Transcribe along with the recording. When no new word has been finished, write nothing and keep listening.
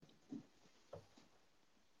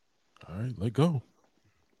All right, let go.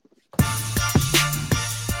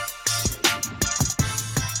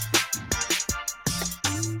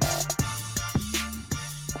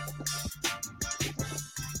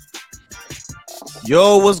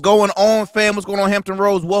 Yo, what's going on, fam? What's going on, Hampton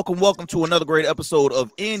Roads? Welcome to another great episode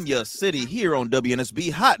of In Your City here on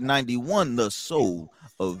WNSB Hot 91, the soul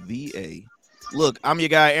of VA. Look, I'm your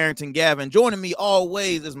guy, Arrington Gavin. Joining me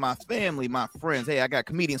always is my family, my friends. Hey, I got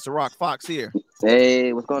comedian Ciroc Fox here.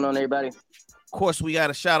 Hey, what's going on, everybody? Of course, we got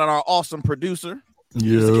to shout out our awesome producer,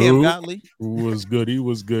 Yo, Cam Gottlieb. Was goody.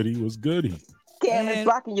 Cam is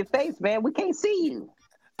blocking your face, man. We can't see you.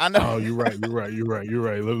 I know. Oh, you're right. Let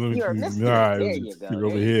me You're a mystery. nah, There you go.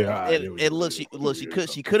 over here. And look,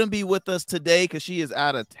 she couldn't be with us today because she is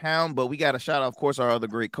out of town. But we got to shout out, of course, our other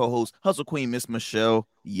great co-host, Hustle Queen, Miss Michelle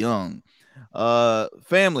Young.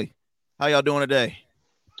 Family, how y'all doing today?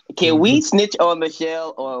 Can we snitch on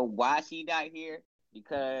Michelle on why she not here?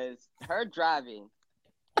 Because her driving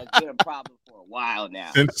has been a problem for a while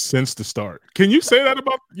now. Since the start. Can you say that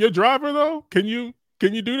about your driver though? Can you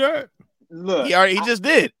do that? Look, He just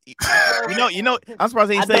did. You know. I'm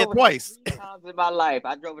surprised he didn't say it twice. 3 times in my life,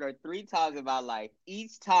 I drove her 3 times in my life.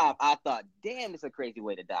 Each time, I thought, "Damn, it's a crazy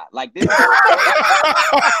way to die." Like this is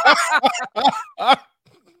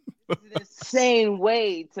an insane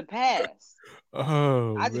way to pass.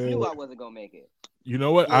 Oh, I just knew I wasn't gonna make it. You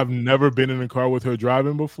know what? Yeah. I've never been in a car with her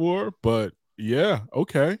driving before, but yeah,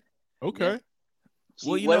 okay. Yeah.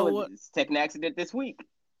 Well, you know what? Second accident this week.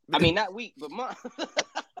 I mean, not week, but month.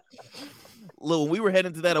 Look, when we were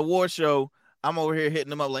heading to that award show, I'm over here hitting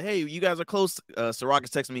them up like, "Hey, you guys are close." Ciroc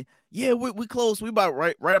is texting me, "Yeah, we close. We about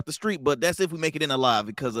right up the street, but that's if we make it in alive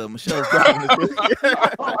because Michelle's driving."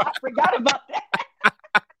 I forgot about that.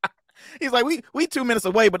 He's like, "We 2 minutes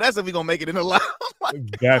away, but that's if we gonna make it in alive."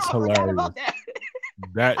 That's I forgot hilarious. about that.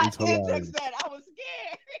 That I is did hilarious. text that. I was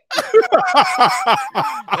scared.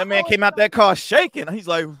 That man came out that car shaking. He's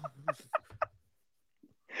like,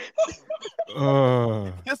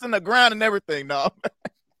 kissing the ground and everything. No.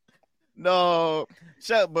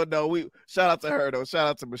 Shout out to her though. Shout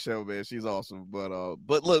out to Michelle, man. She's awesome. But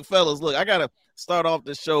look, fellas, I gotta start off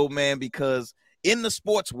the show, man, because in the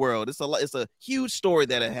sports world, it's a huge story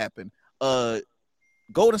that had happened.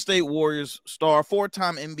 Golden State Warriors star,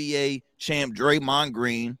 4-time NBA champ Draymond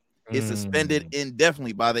Green is suspended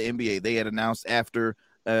indefinitely by the NBA. They had announced after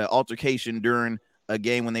altercation during a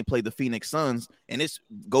game when they played the Phoenix Suns, and it's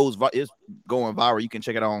going viral. You can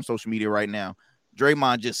check it out on social media right now.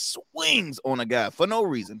 Draymond just swings on a guy for no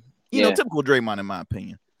reason. You know, typical Draymond in my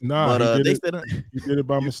opinion. Nah, but he did it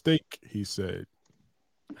by mistake, he said.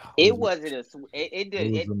 It wasn't it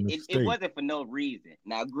a wasn't for no reason.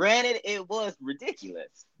 Now, granted, it was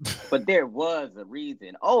ridiculous, but there was a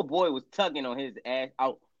reason. Oh boy was tugging on his ass.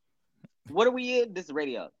 Oh, what are we in? This is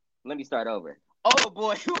radio. Let me start over. Oh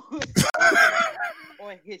boy was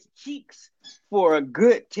on his cheeks for a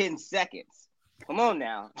good 10 seconds. Come on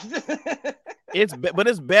now. It's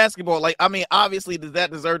basketball. Like, I mean, obviously, does that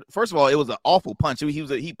deserve? First of all, it was an awful punch.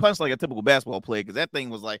 He punched like a typical basketball player because that thing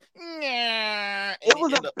was like, it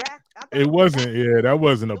was a back. It wasn't. Yeah, that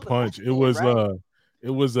wasn't a punch. It was right? It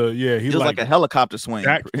was a He it was like a helicopter swing.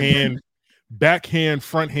 Backhand,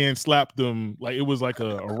 front hand slapped him. Like it was like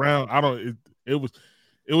a around. It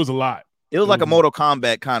was a lot. It was like a Mortal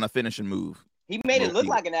Kombat kind of finishing move. He made it look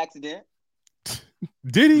like an accident.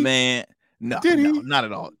 Did he? Man. No, not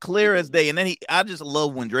at all. Clear as day. And then I just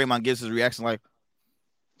love when Draymond gives his reaction, like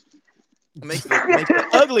makes the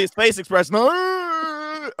ugliest face expression.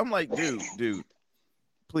 I'm like, dude,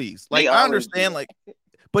 please. Like, I understand, like,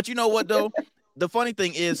 but you know what though? The funny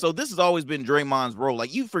thing is, so this has always been Draymond's role.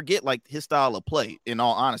 Like, you forget like his style of play, in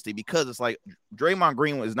all honesty, because it's like Draymond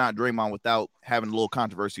Green is not Draymond without having a little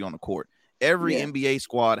controversy on the court. Every NBA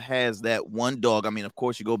squad has that one dog. I mean, of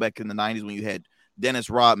course, you go back in the 90s when you had Dennis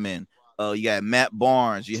Rodman. You got Matt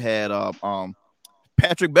Barnes. You had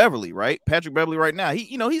Patrick Beverly, right? Patrick Beverly right now. He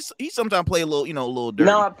sometimes play a little dirty.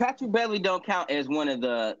 No, Patrick Beverly don't count as one of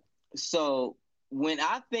the. So when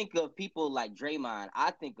I think of people like Draymond,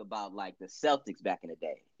 I think about like the Celtics back in the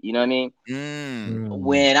day. You know what I mean?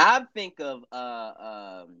 When I think of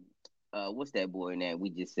what's that boy name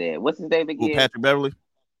we just said? What's his name again? Patrick Beverly.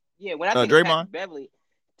 Yeah, when I think of Patrick Beverly,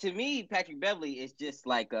 to me, Patrick Beverly is just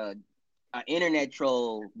like an internet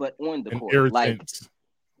troll, but on the court. Irritant. Like,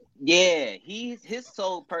 yeah, his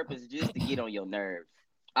sole purpose is just to get on your nerves.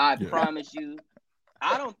 I promise you.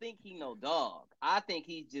 I don't think he no dog. I think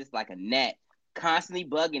he's just like a gnat, constantly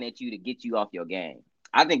bugging at you to get you off your game.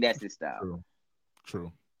 I think that's his style.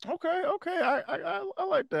 True. Okay. I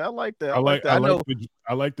like that. I like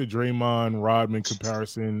the Draymond Rodman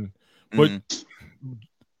comparison, but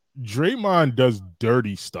Draymond does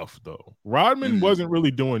dirty stuff though. Rodman wasn't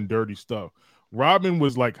really doing dirty stuff. Rodman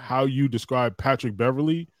was like how you describe Patrick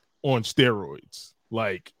Beverly on steroids.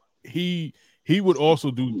 Like he would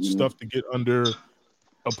also do stuff to get under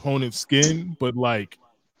opponent's skin, but like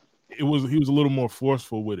he was a little more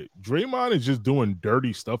forceful with it. Draymond is just doing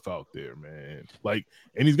dirty stuff out there, man. Like,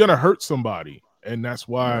 and he's gonna hurt somebody, and that's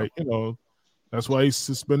why that's why he's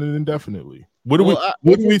suspended indefinitely. What do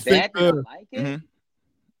we think? I like it?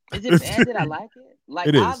 Is it bad that I like it? Like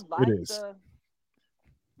it is. I like it is.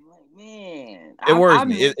 Man, it worries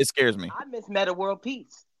me. It scares me. I miss Meta World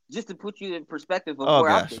Peace. Just to put you in perspective of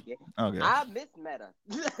where I'm thinking. Okay. I miss Meta.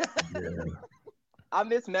 I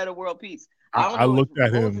miss Meta World Peace. I looked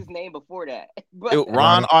at him. What was his name before that?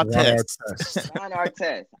 Ron Artest. Ron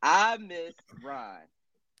Artest. I miss Ron.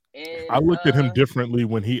 And, I looked at him differently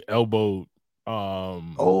when he elbowed I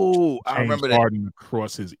remember that. Harden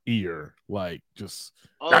across his ear, like just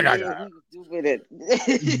yeah,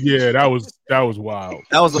 that was wild.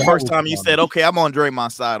 That was the first time you said, okay, I'm on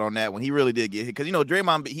Draymond's side on that when he really did get hit. Because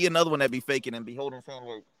Draymond, he another one that be faking and be holding phone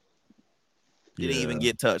like didn't even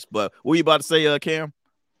get touched. But what were you about to say, Cam?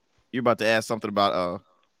 You're about to ask something about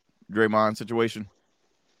Draymond's situation.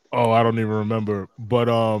 Oh, I don't even remember. But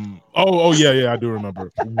yeah, I do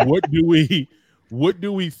remember. What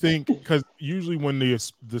do we think? Because usually when the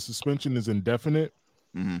suspension is indefinite,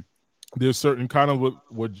 there's certain kind of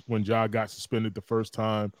what when Ja got suspended the first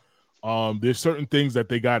time. There's certain things that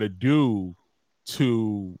they got to do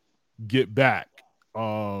to get back.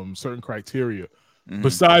 Certain criteria.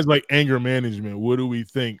 Besides like anger management, what do we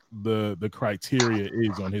think the criteria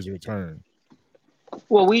is on his return?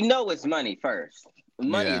 Well, we know it's money first.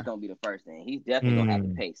 Money is gonna be the first thing. He's definitely gonna have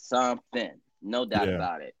to pay something, no doubt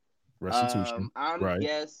about it. Restitution. I'm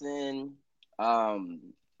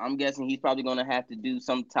guessing he's probably gonna have to do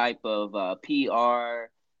some type of PR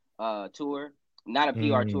tour. Not a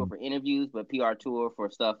PR tour for interviews, but PR tour for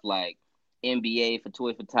stuff like NBA for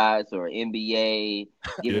Toys for Tots or NBA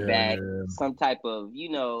Give It Back. Some type of,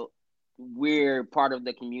 we're part of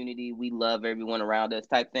the community. We love everyone around us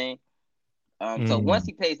type thing. So once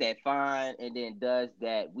he pays that fine and then does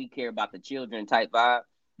that, we care about the children type vibe,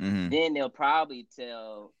 then they'll probably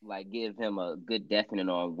give him a good definite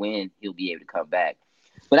on when he'll be able to come back.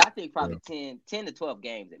 But I think probably 10 to 12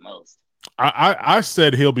 games at most. I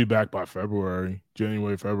said he'll be back by February.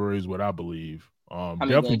 January, February is what I believe. How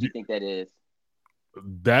many games do you think that is?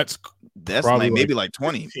 That's probably maybe like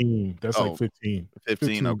 20. 15. That's like 15.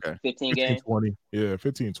 15, okay. 15 games? 20. Yeah,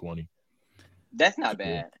 15, 20. That's not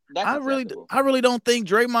bad. I really don't think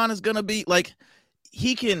Draymond is gonna be like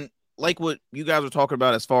he can like what you guys were talking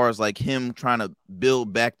about as far as like him trying to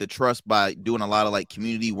build back the trust by doing a lot of like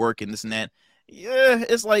community work and this and that. Yeah,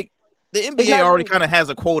 it's like the NBA already kind of has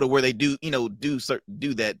a quota where they do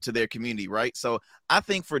that to their community, right? So I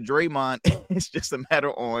think for Draymond, it's just a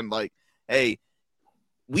matter on like, hey,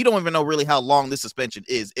 we don't even know really how long this suspension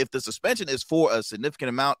is. If the suspension is for a significant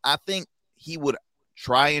amount, I think he would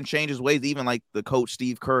try and change his ways. Even like the coach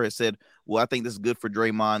Steve Kerr has said, well, I think this is good for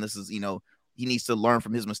Draymond. This is, he needs to learn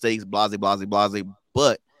from his mistakes, blase.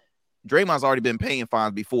 But Draymond's already been paying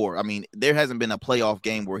fines before. I mean, there hasn't been a playoff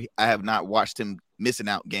game where I have not watched him missing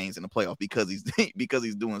out games in the playoff because he's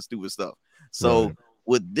doing stupid stuff. So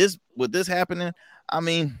with this happening, I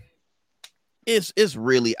mean, it's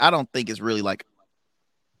really, I don't think it's really like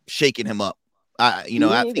shaking him up. I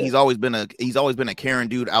think he's always been a caring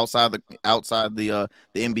dude outside the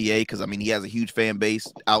NBA, because I mean he has a huge fan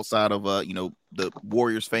base outside of the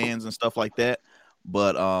Warriors fans and stuff like that.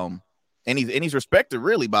 But and he's respected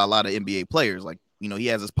really by a lot of NBA players. Like he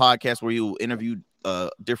has this podcast where he'll interview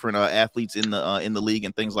different athletes in the league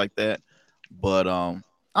and things like that. But I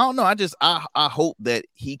don't know. I hope that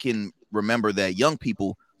he can remember that young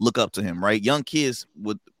people look up to him, right? Young kids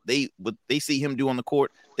what they see him do on the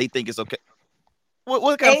court, they think it's okay.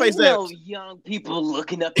 What kind of face that? No young people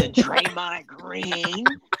looking up to Draymond Green.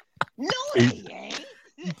 No, he ain't.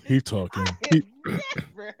 He's talking.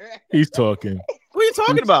 He's talking. What are you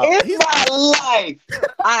talking about? In my life,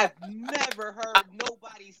 I've never heard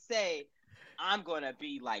nobody say, I'm going to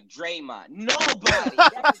be like Draymond. Nobody.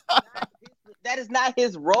 That is not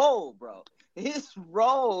his role, bro. His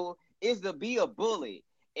role is to be a bully.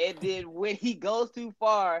 And then when he goes too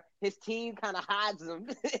far, his team kind of hides him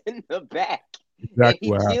in the back. Exactly.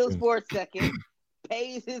 And he chills for a second,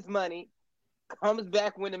 pays his money, comes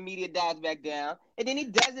back when the media dies back down, and then he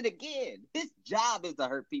does it again. His job is to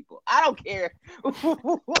hurt people. I don't care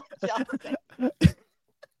what y'all say.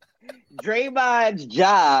 Draymond's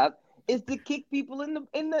job is to kick people in the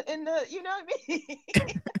you know what I mean?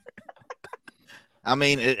 I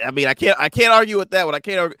mean, I can't argue with that one. I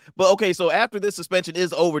can't argue. But okay, so after this suspension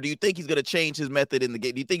is over, do you think he's gonna change his method in the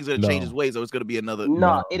game? Do you think he's gonna change his ways, or it's gonna be another?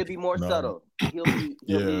 No, it'll be more subtle. He'll be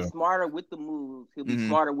Yeah. smarter with the moves. He'll be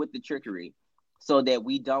smarter with the trickery, so that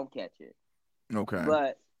we don't catch it. Okay.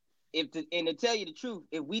 But to tell you the truth,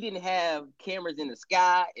 if we didn't have cameras in the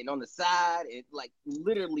sky and on the side, and like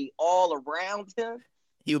literally all around him,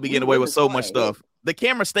 he would be getting away with so much stuff. The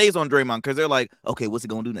camera stays on Draymond because they're like, okay, what's he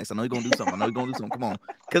gonna do next? I know he's gonna do something. Come on,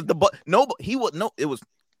 because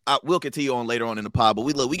we'll continue on later on in the pod, but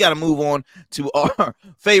we got to move on to our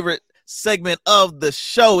favorite segment of the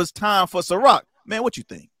show. It's time for Ciroc. Man, what you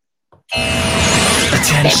think?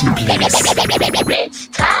 Attention, please.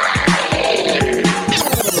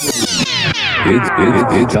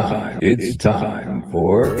 It's time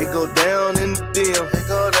for. It go down in the deal. It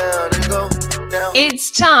go down.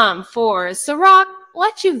 It's time for Ciroc.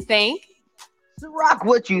 What you think? Ciroc,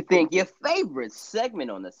 what you think? Your favorite segment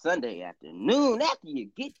on a Sunday afternoon after you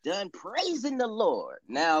get done praising the Lord.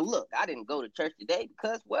 Now, look, I didn't go to church today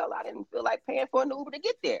because, well, I didn't feel like paying for an Uber to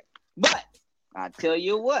get there. But I tell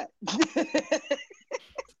you what.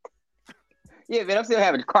 Yeah, man, I'm still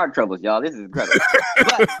having car troubles, y'all. This is incredible.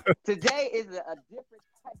 But today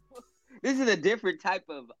is a different type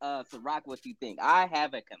of Ciroc, what you think? I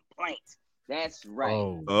have a complaint. That's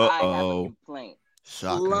right. I have a complaint.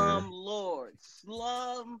 Shocker.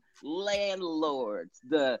 Slum landlords,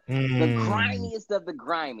 the grimiest of the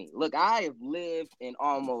grimy. Look, I have lived in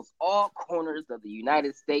almost all corners of the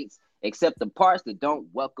United States except the parts that don't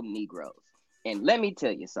welcome Negroes. And let me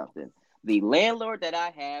tell you something. The landlord that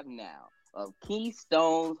I have now of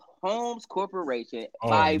Keystone Homes Corporation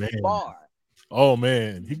far. Oh,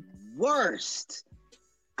 man. Worst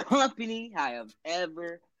company I have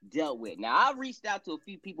ever dealt with. Now, I reached out to a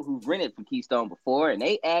few people who've rented from Keystone before, and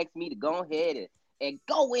they asked me to go ahead and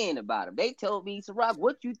go in about them. They told me, Ciroc,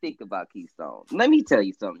 what you think about Keystone? Let me tell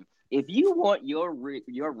you something. If you want your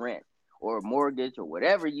rent or mortgage or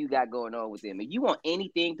whatever you got going on with them, if you want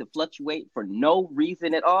anything to fluctuate for no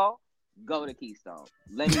reason at all, go to Keystone.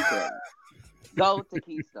 Let me tell you. Go to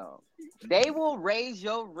Keystone. They will raise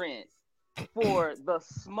your rent for the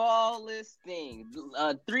smallest thing.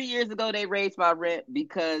 3 years ago, they raised my rent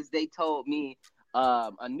because they told me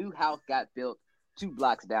a new house got built 2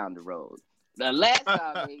 blocks down the road. The last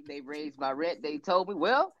time they raised my rent, they told me,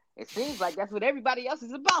 well, it seems like that's what everybody else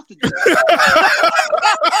is about to do.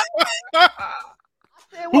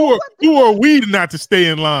 Said, well, who are we not to stay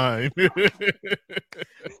in line? I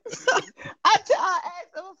asked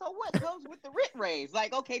them, so what comes with the rent raise?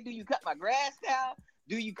 Like, okay, do you cut my grass down?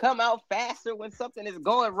 Do you come out faster when something is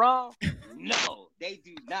going wrong? No, they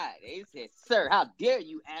do not. They said, sir, how dare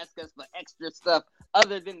you ask us for extra stuff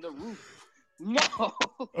other than the roof? No.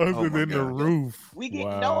 Other than the roof. We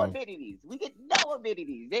get no amenities.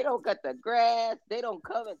 They don't cut the grass. They don't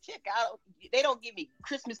come and check out. They don't give me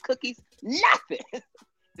Christmas cookies. Nothing.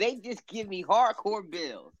 They just give me hardcore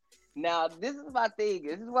bills. Now, this is my thing.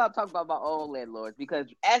 This is what I'm talking about my own landlords, because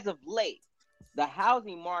as of late, the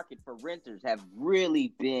housing market for renters have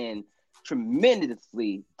really been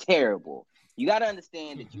tremendously terrible. You got to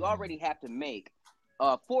understand that you already have to make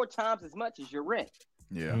 4 times as much as your rent.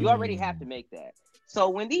 Yeah. You already have to make that. So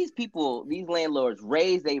when these landlords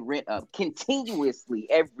raise their rent up continuously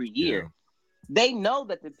every year, they know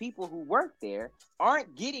that the people who work there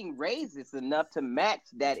aren't getting raises enough to match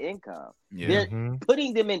that income. Yeah. They're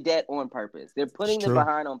putting them in debt on purpose. They're putting them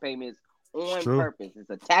behind on payments on purpose. It's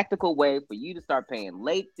a tactical way for you to start paying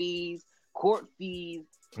late fees, court fees.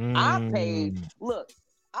 I'm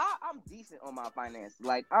decent on my finances.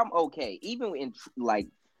 Like, I'm okay. Even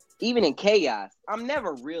in chaos, I'm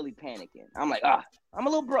never really panicking. I'm like, I'm a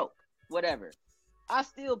little broke, whatever. I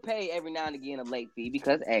still pay every now and again a late fee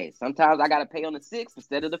because, hey, sometimes I got to pay on the 6th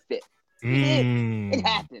instead of the 5th. It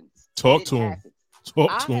happens. Talk to him.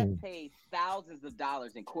 I have paid thousands of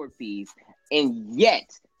dollars in court fees and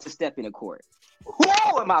yet to step into court. Who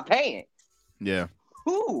am I paying? Yeah.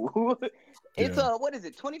 Who? It's what is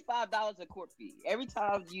it? $25 a court fee every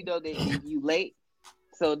time that you late.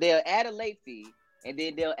 So they'll add a late fee and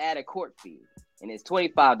then they'll add a court fee, and it's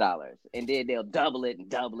 $25, and then they'll double it and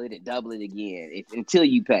double it and double it again until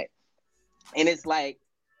you pay. And it's like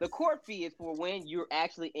the court fee is for when you're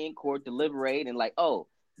actually in court deliberating and like, oh,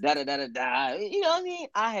 da da da da da. You know what I mean?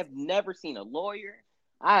 I have never seen a lawyer.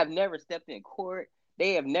 I have never stepped in court.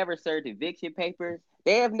 They have never served eviction papers.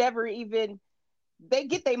 They have never even. They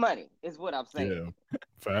get their money, is what I'm saying. Yeah,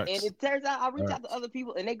 facts. And it turns out I reach out to other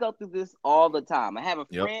people, and they go through this all the time. I have a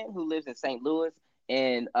friend who lives in St. Louis,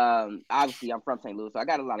 and obviously I'm from St. Louis, so I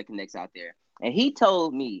got a lot of connects out there. And he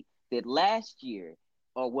told me that last year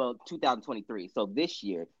 2023. So this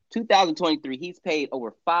year, 2023, he's paid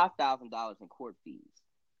over $5,000 in court fees.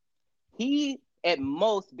 He at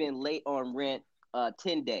most been late on rent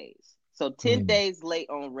 10 days. So 10 days late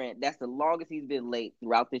on rent. That's the longest he's been late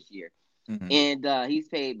throughout this year. And he's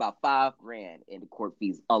paid about $5,000 in the court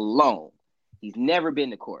fees alone. He's never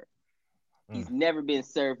been to court. He's never been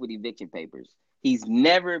served with eviction papers. He's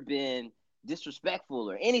never been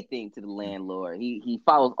disrespectful or anything to the landlord. He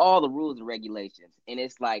follows all the rules and regulations. And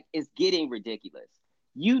it's like, it's getting ridiculous.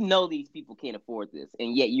 You know these people can't afford this,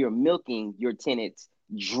 and yet you're milking your tenants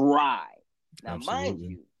dry. Now, mind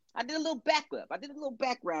you, I did a little backup. I did a little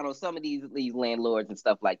background on some of these landlords and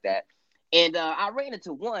stuff like that. And I ran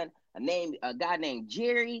into a guy named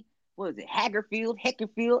Jerry. What is it?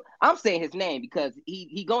 Heckerfield. I'm saying his name because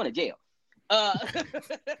he going to jail.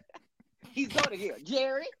 He's going to jail.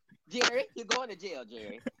 Jerry, you're going to jail,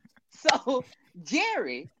 Jerry. So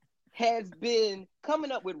Jerry has been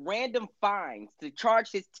coming up with random fines to charge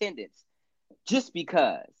his tenants just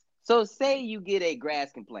because. So say you get a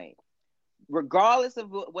grass complaint. Regardless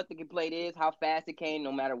of what the complaint is, how fast it came,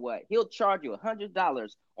 no matter what, he'll charge you $100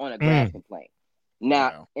 on a grass complaint.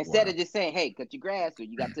 Now, instead of just saying, hey, cut your grass or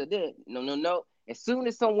you got to do it. No. As soon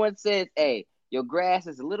as someone says, hey, your grass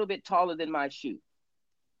is a little bit taller than my shoe,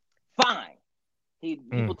 fine.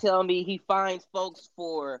 People tell me he fines folks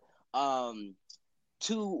for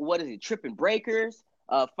tripping breakers,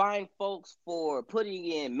 fine folks for putting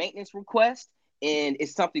in maintenance requests, and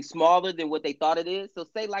it's something smaller than what they thought it is. So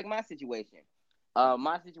say like my situation. I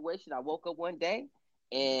woke up one day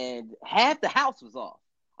and half the house was off.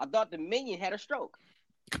 I thought the minion had a stroke.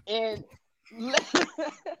 And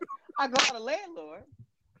I go to the landlord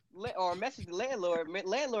or message the landlord.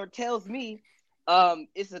 Landlord tells me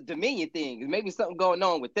it's a Dominion thing. There's maybe something going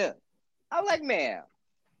on with them. I'm like, man,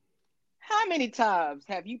 how many times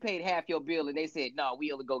have you paid half your bill and they said, no,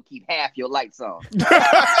 we only go keep half your lights on? That's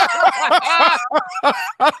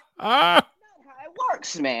how it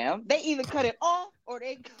works, man. They either cut it off or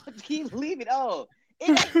they keep leaving it on. It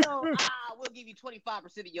ain't no, we'll give you 25%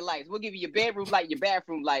 of your lights. We'll give you your bedroom light, your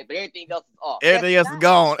bathroom light, but everything else is off. Everything else is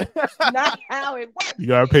gone. That's not how it works. You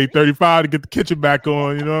gotta pay $35 to get the kitchen back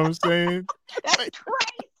on. You know what I'm saying? That's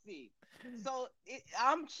crazy. So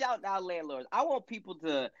I'm shouting out landlords. I want people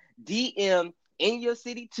to DM in your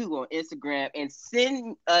city too on Instagram and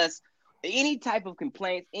send us any type of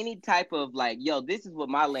complaints, any type of like, yo, this is what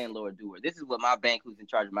my landlord do, or this is what my bank who's in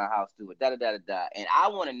charge of my house do, or da-da-da-da-da. And I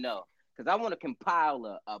want to know, because I want to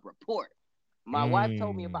compile a report. My wife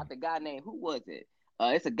told me about the guy named, who was it?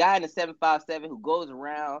 It's a guy in the 757 who goes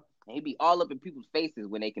around and he be all up in people's faces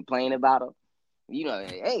when they complain about him. You know,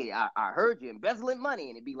 hey, I heard you embezzling money,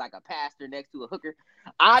 and it'd be like a pastor next to a hooker.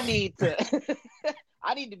 I need to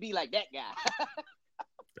be like that guy.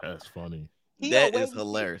 That's funny. That is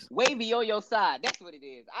hilarious. Wavy on your side. That's what it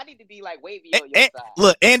is. I need to be like Wavy on your side.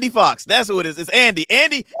 Look, Andy Fox. That's who it is. It's Andy.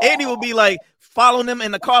 Andy will be like following them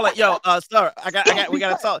in the car, like, yo, sir, we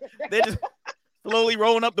gotta talk. They're just slowly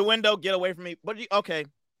rolling up the window. Get away from me. But okay.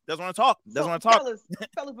 Doesn't want to talk.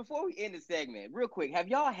 Fellas, before we end the segment, real quick, have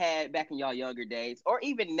y'all had back in y'all younger days, or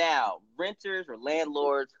even now, renters or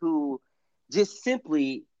landlords who just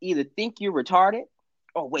simply either think you're retarded,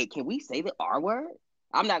 or wait, can we say the R word?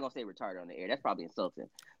 I'm not gonna say retarded on the air. That's probably insulting.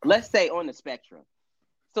 Let's say on the spectrum.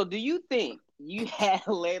 So, do you think you had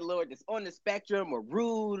a landlord that's on the spectrum, or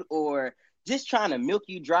rude, or just trying to milk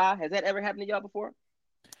you dry? Has that ever happened to y'all before?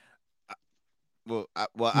 No,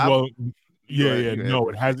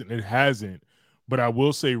 it hasn't. But I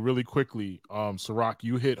will say really quickly, Ciroc,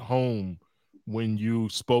 you hit home when you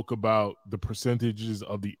spoke about the percentages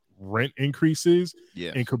of the rent increases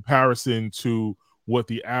in comparison to what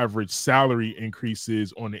the average salary increase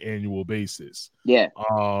is on an annual basis. Yeah.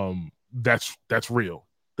 That's real.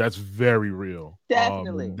 That's very real.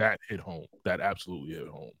 Definitely. That hit home. That absolutely hit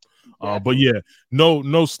home. But yeah, no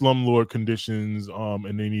slumlord conditions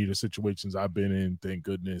in any of the situations I've been in, thank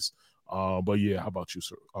goodness. But yeah, how about you,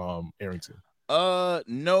 sir? Arrington?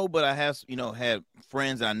 No, but I have, had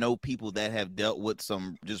friends, and I know people that have dealt with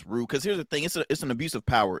some just rude. Because here's the thing: it's an abuse of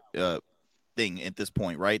power thing at this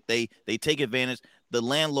point, right? They take advantage. The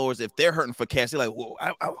landlords, if they're hurting for cash, they're like, well,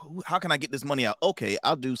 how can I get this money out? Okay,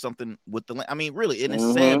 I'll do something with the land. I mean, really, and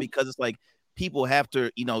it's sad because it's like people have to,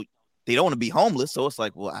 they don't want to be homeless, so it's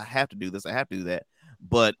like, well, I have to do this, I have to do that.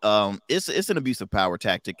 But it's an abuse of power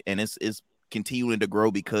tactic, and it's continuing to grow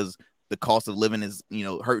because the cost of living is,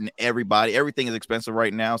 hurting everybody. Everything is expensive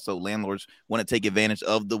right now. So landlords want to take advantage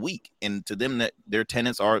of the weak. And to them, that their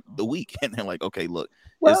tenants are the weak. And they're like, okay, look,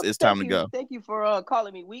 it's time to go. Thank you for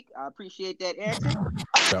calling me weak. I appreciate that answer.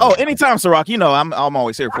 Oh, anytime, Ciroc. I'm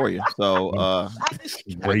always here for you. So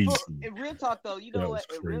crazy. In real talk though, you know what?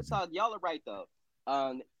 In real talk, y'all are right though.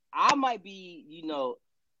 I might be,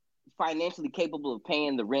 financially capable of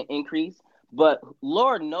paying the rent increase, but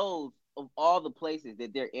Lord knows of all the places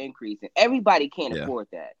that they're increasing. Everybody can't afford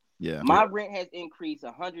that. Yeah. My rent has increased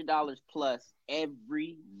 $100 plus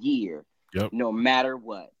every year. Yep. No matter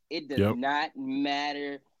what. It does not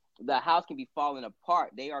matter. The house can be falling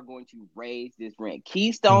apart. They are going to raise this rent.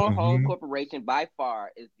 Keystone Home Corporation by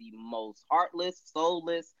far is the most heartless,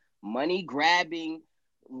 soulless, money-grabbing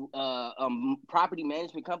property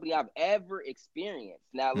management company I've ever experienced.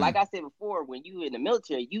 Now, like I said before, when you in the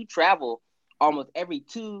military, you travel almost every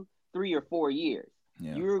 2, 3, or 4 years.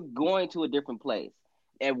 Yeah. You're going to a different place.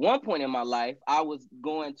 At one point in my life, I was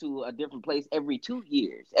going to a different place every 2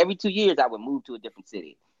 years. Every 2 years, I would move to a different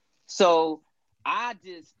city. So I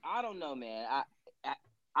don't know, man.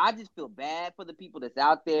 I just feel bad for the people that's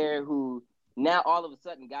out there who now all of a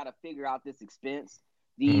sudden got to figure out this expense,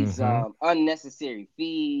 these unnecessary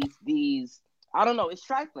fees, I don't know. It's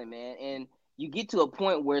trifling, man. And you get to a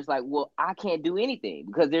point where it's like, well, I can't do anything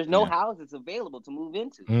because there's no houses available to move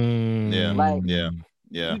into.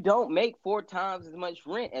 You don't make 4 times as much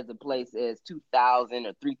rent as a place as $2,000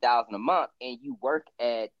 or $3,000 a month, and you work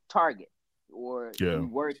at Target or you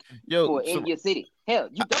work in your city. Hell,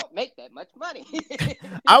 you don't make that much money.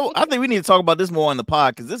 I think we need to talk about this more on the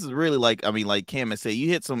pod because this is really like Cam had said, you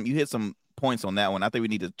hit some points on that one. I think we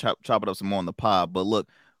need to chop it up some more on the pod. But look,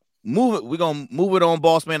 we're gonna move it on,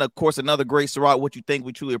 boss man. Of course, another great Ciroc. What you think?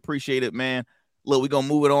 We truly appreciate it, man. Look, we're gonna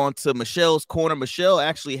move it on to Michelle's corner. Michelle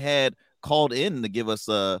actually had called in to give us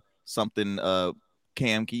something.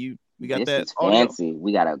 Cam, we got this that? Is fancy.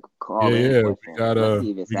 We gotta call in.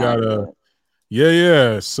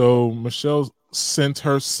 So Michelle sent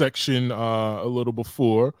her section a little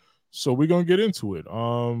before, so we're gonna get into it.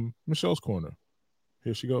 Michelle's corner.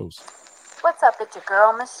 Here she goes. What's up? It's your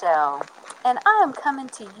girl Michelle, and I am coming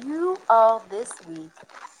to you all this week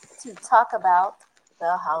to talk about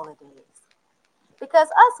the holidays. Because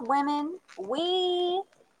us women, a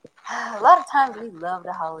lot of times we love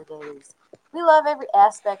the holidays. We love every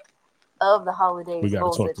aspect of the holidays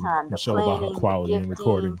most of the time. Michelle about her quality and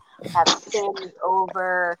recording. Having families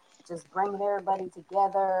over, just bringing everybody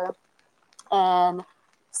together. And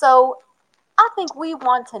so I think we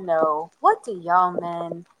want to know, what do y'all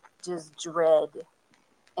men just dread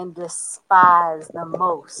and despise the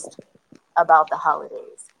most about the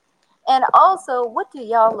holidays? And also, what do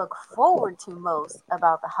y'all look forward to most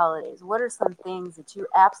about the holidays? What are some things that you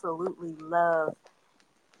absolutely love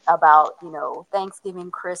about,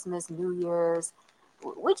 Thanksgiving, Christmas, New Year's?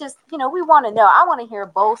 We just, we want to know. I want to hear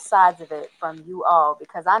both sides of it from you all,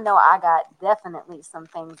 because I know I got definitely some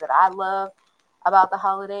things that I love about the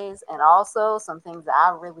holidays and also some things that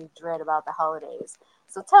I really dread about the holidays.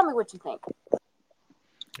 So tell me what you think.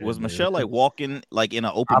 Was Michelle walking in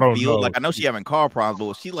an open field? I know she having car problems, but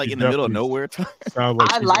was she in the middle of nowhere? I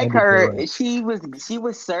like her. She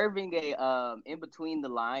was serving a In Between the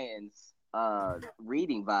Lions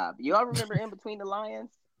reading vibe. You all remember In Between the Lions?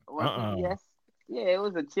 Yes. Yeah, it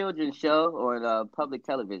was a children's show on public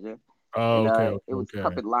television. Oh, okay. It was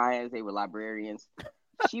puppet lions. They were librarians.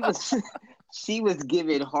 She was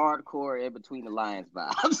giving hardcore In Between the Lions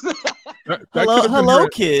vibes. Hello,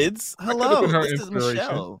 kids. Hello, this is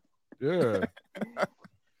Michelle. Yeah.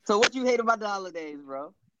 So, what you hate about the holidays,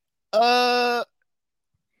 bro? The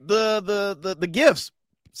gifts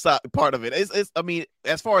part of it. It's I mean,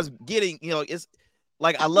 as far as getting, it's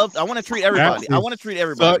like I want to treat everybody. I want to treat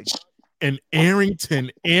everybody. Such an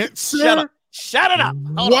Arrington answer. Shut it up.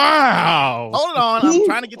 Wow. Hold on. I'm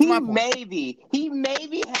trying to get to my point. He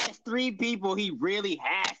maybe has 3 people he really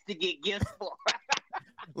has to get gifts for.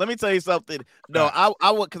 Let me tell you something. No,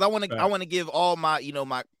 I would, because I want to give all my,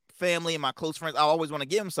 my family and my close friends, I always want to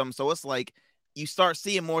give them something. So it's like you start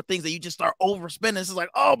seeing more things that you just start overspending. It's like,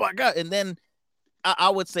 oh my God. And then I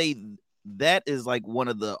would say that is like one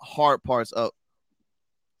of the hard parts of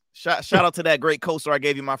shout out to that great coaster I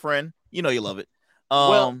gave you, my friend. You know you love it.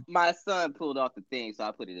 Well, my son pulled off the thing, so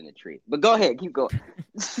I put it in the tree. But go ahead, keep going.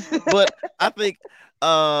 But I think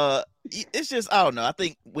it's just, I don't know. I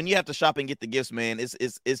think when you have to shop and get the gifts, man,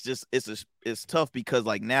 it's tough because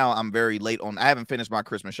now I'm very late on. I haven't finished my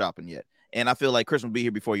Christmas shopping yet, and I feel like Christmas will be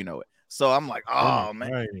here before you know it. So I'm like, oh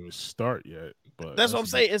man, I didn't even start yet. But that's what I'm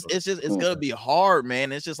saying. It's gonna be hard,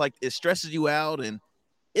 man. It's just like it stresses you out, and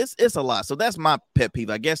it's a lot. So that's my pet peeve.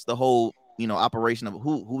 I guess the whole operation of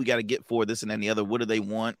who we got to get for this and then the other. What do they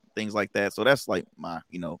want? Things like that. So that's like my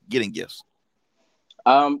getting gifts.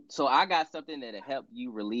 So I got something that'll help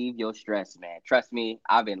you relieve your stress, man. Trust me,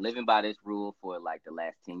 I've been living by this rule for like the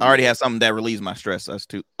last 10 years. I already have something that relieves my stress. Us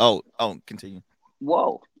too. Oh, continue.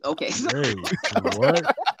 Whoa. Okay. Hey,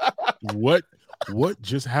 what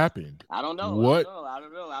just happened? I don't know. What? I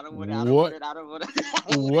don't know. I don't want to. What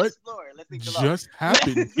explore. Let's leave it just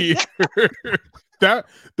happened here? That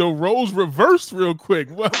the roles reversed real quick.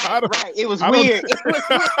 Well, right. It was weird.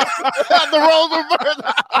 The roles reversed.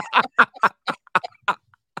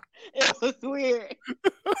 It was weird.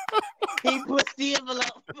 He pushed the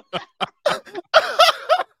envelope.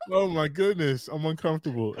 Oh my goodness, I'm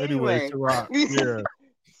uncomfortable. Anyway, Ciroc, yeah.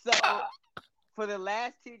 So for the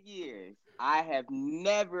last 10 years, I have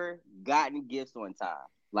never gotten gifts on time.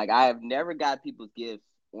 Like I have never got people's gifts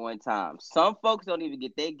on time. Some folks don't even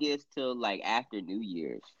get their gifts till like after New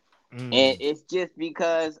Year's. And it's just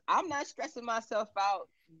because I'm not stressing myself out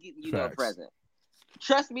getting you a present.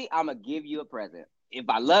 Trust me, I'm gonna give you a present. If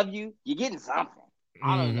I love you, you're getting something.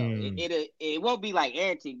 I don't know. It won't be like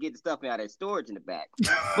Arrington getting stuff out of storage in the back.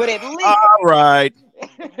 But at least all right.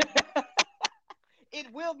 It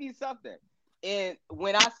will be something. And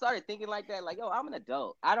when I started thinking like that, like, yo, I'm an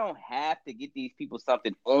adult. I don't have to get these people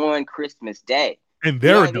something on Christmas Day. And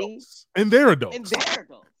they're adults. And they're adults.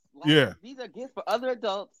 Like, yeah. These are gifts for other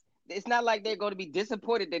adults. It's not like they're going to be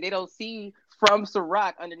disappointed that they don't see from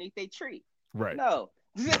Ciroc underneath their tree. Right. No.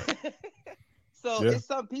 So it's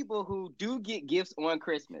some people who do get gifts on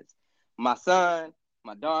Christmas. My son,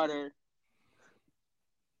 my daughter.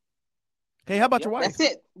 Hey, how about your wife?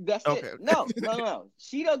 That's it. No.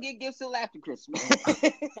 She don't get gifts till after Christmas.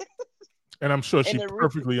 And I'm sure she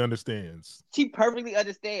perfectly understands. She perfectly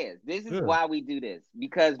understands. This is why we do this.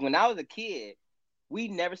 Because when I was a kid, we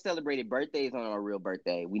never celebrated birthdays on a real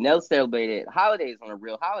birthday. We never celebrated holidays on a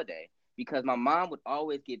real holiday because my mom would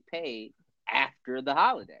always get paid after the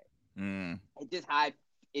holiday. It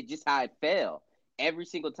just how it fell every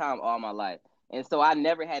single time all my life. And so I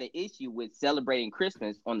never had an issue with celebrating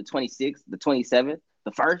Christmas on the 26th, the 27th,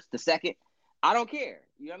 the 1st, the 2nd. I don't care.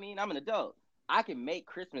 You know what I mean? I'm an adult. I can make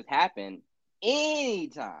Christmas happen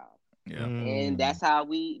anytime. Yeah. And that's how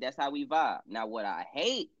we vibe. Now what I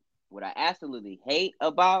absolutely hate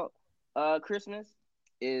about Christmas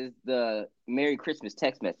is the Merry Christmas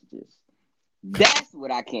text messages. That's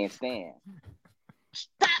what I can't stand.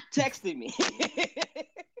 Stop texting me.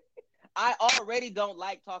 I already don't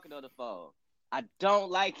like talking on the phone. I don't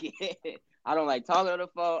like it. I don't like talking on the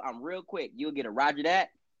phone. I'm real quick. You'll get a Roger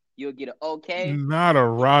that. You'll get an okay. Not a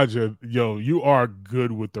Roger. Yo, you are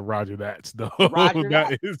good with the Roger that's though. Roger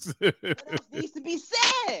that is. What else needs to be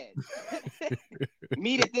said?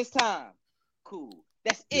 Meet at this time. Cool.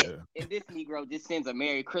 That's it. Yeah. And this Negro just sends a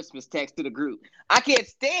Merry Christmas text to the group. I can't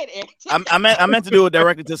stand it. I meant to do it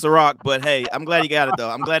directly to Ciroc, but hey, I'm glad he got it though.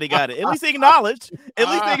 I'm glad he got it. At least he acknowledged.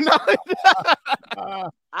 I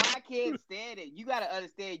can't stand it. You got to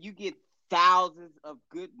understand, you get thousands of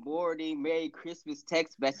good morning, Merry Christmas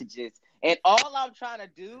text messages. And all I'm trying to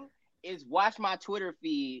do is watch my Twitter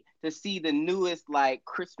feed to see the newest like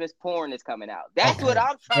Christmas porn that's coming out. That's what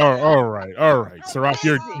I'm trying to do. All right. Ciroc,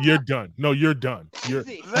 you're done. No, you're done. That's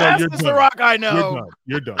the Ciroc I know.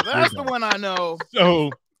 You're done. That's the one I know. So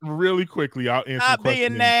really quickly, I'll answer not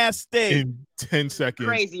being nasty in 10 seconds.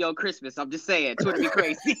 Crazy on Christmas. I'm just saying, Twitter be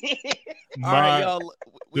crazy. All right, y'all.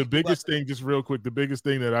 The biggest thing, just real quick, the biggest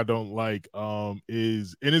thing that I don't like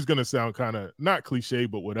is, and it's gonna sound kind of not cliche,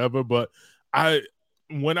 but whatever. But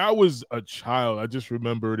when I was a child, I just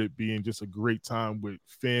remembered it being just a great time with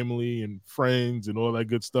family and friends and all that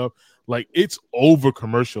good stuff. Like it's over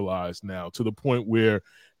commercialized now to the point where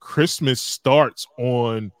Christmas starts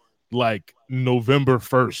on like November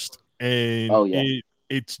 1st. And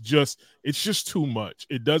it's just too much.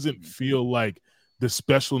 It doesn't feel like the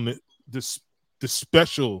specialness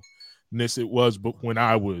it was, but when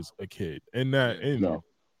I was a kid.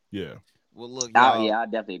 Yeah. Well, look, y'all, I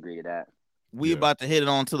definitely agree to that. We about to hit it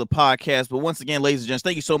on to the podcast, but once again, ladies and gents,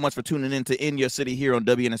 thank you so much for tuning in to In Your City here on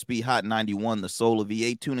WNSB Hot 91, the soul of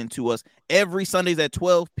VA. Tune in to us every Sundays at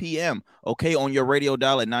 12 p.m., okay, on your radio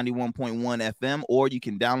dial at 91.1 FM, or you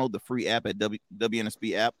can download the free app at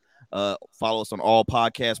WNSB app. Follow us on all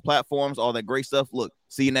podcast platforms, all that great stuff. Look,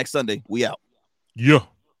 see you next Sunday. We out. Yeah.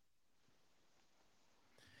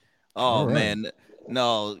 Oh, right. Man.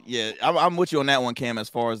 No, yeah, I'm with you on that one, Cam, as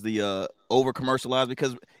far as the over commercialized,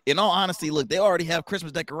 because in all honesty, look, they already have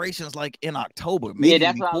Christmas decorations like in October. Maybe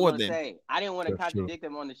that's what I was going to say. I didn't want to contradict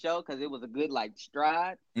them on the show because it was a good like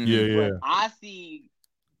stride. Yeah. But I see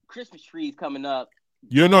Christmas trees coming up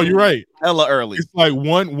You're right. Hella early. It's like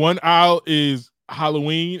one aisle is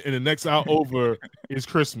Halloween and the next aisle over is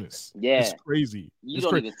Christmas. Yeah. It's crazy. You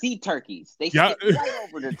don't even see turkeys. They Yeah. skip right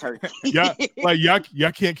over the turkey. Yeah, like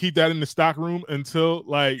y'all can't keep that in the stock room until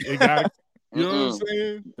like it got. You know what I'm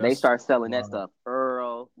saying? They start selling that stuff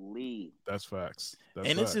early. That's facts.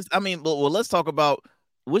 It's just, I mean, well, let's talk about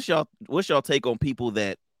what's y'all take on people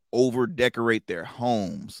that over decorate their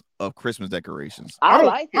homes of Christmas decorations.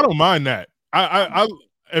 I don't mind that. I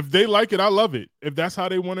if they like it, I love it. If that's how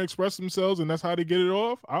they want to express themselves and that's how they get it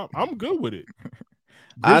off, I'm good with it.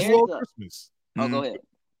 Christmas. Oh, go ahead.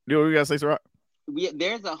 You know what you gotta say, Sarah?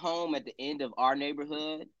 There's a home at the end of our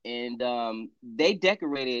neighborhood, and they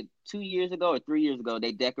decorated 2 years ago or 3 years ago.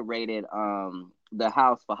 They decorated the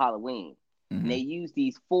house for Halloween. And they used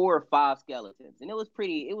these 4 or 5 skeletons, and it was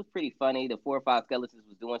pretty funny. The 4 or 5 skeletons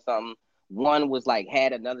was doing something. One was like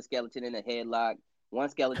had another skeleton in a headlock. One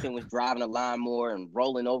skeleton was driving a lawnmower and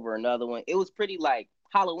rolling over another one. It was pretty like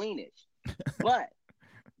Halloweenish, but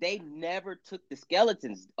they never took the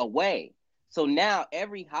skeletons away. So now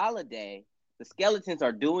every holiday, the skeletons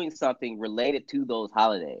are doing something related to those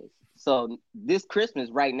holidays. So this Christmas,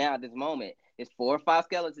 right now, at this moment, it's 4 or 5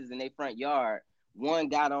 skeletons in their front yard. One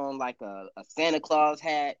got on like a Santa Claus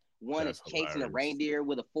hat. One is chasing a reindeer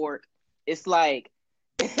with a fork. It's like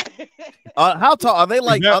how tall are they?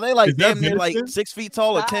 Like are they like damn near like 6 feet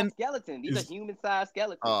tall or 10 skeletons? These are human sized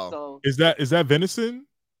skeletons. So is that venison?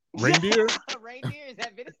 Reindeer? Reindeer, is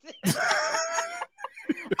that venison?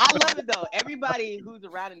 I love it though. Everybody who's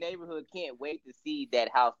around the neighborhood can't wait to see that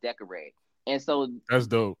house decorate. And so that's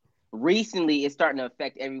dope. Recently it's starting to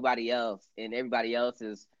affect everybody else, and everybody else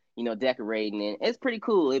is, decorating, and it's pretty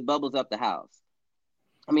cool. It bubbles up the house.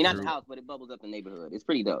 I mean, not the house, but it bubbles up the neighborhood. It's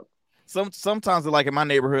pretty dope. Sometimes like in my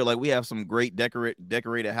neighborhood, like we have some great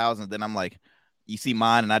decorated houses. Then I'm like, you see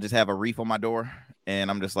mine, and I just have a wreath on my door,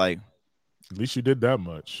 and I'm just like, at least you did that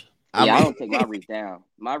much. I don't take my wreath down.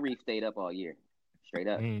 My wreath stayed up all year, straight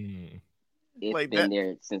up. It's like been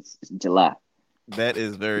there since July. That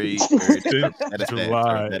is very, very that is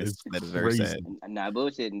July. That is very sad. Nah,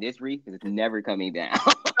 bullshit. And this wreath is never coming down.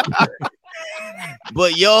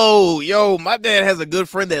 But yo, my dad has a good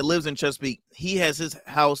friend that lives in Chesapeake. He has his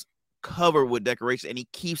house covered with decorations, and he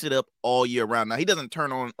keeps it up all year round. Now he doesn't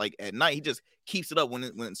turn on like at night. He just keeps it up when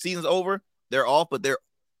the season's over. They're off, but they're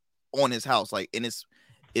on his house. Like, and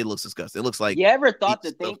it looks disgusting. It looks like you ever thought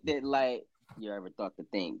to think,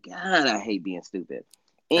 God, I hate being stupid.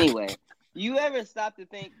 Anyway, you ever stop to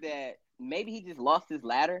think that maybe he just lost his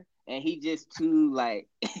ladder and he just too like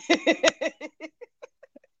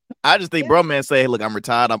I just think bro man say, hey, look, I'm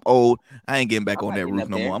retired, I'm old, I ain't getting back on that roof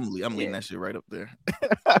no more. I'm leaving that shit right up there.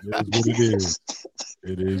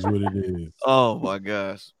 It is what it is. Oh my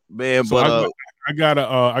gosh, man. So but I got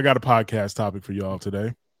a podcast topic for y'all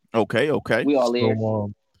today. Okay. We all here.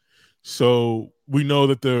 So we know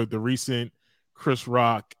that the recent Chris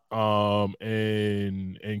Rock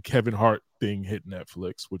and Kevin Hart thing hit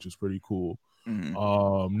Netflix, which is pretty cool.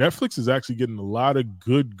 Netflix is actually getting a lot of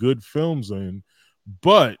good films in,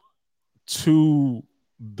 but to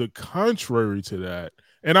the contrary to that,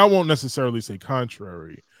 and I won't necessarily say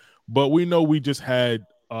contrary, but we know we just had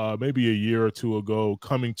maybe a year or two ago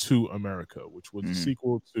Coming to America, which was a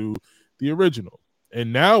sequel to the original.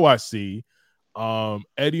 And now I see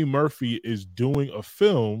Eddie Murphy is doing a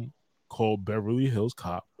film called Beverly Hills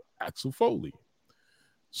Cop, Axel Foley.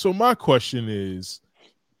 So my question is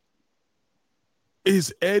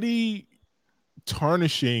Eddie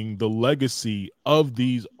tarnishing the legacy of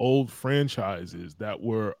these old franchises that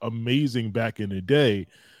were amazing back in the day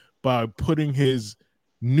by putting his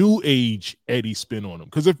new age Eddie spin on them?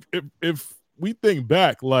 Because if we think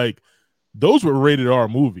back, like those were rated R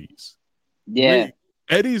movies. Yeah.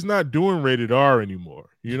 Eddie's not doing rated R anymore.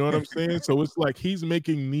 You know what I'm saying? So it's like he's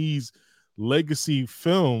making these legacy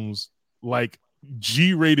films like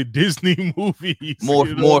G-rated Disney movies,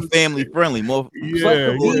 more family friendly, more. To be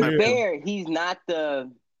fair, he's not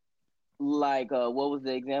the what was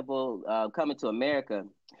the example? Coming to America,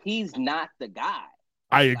 he's not the guy.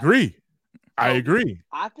 I agree. I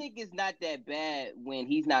think it's not that bad when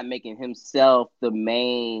he's not making himself the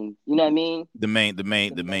main. You know what I mean? The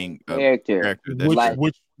main character.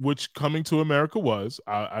 Which Coming to America was.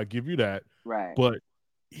 I give you that. Right. But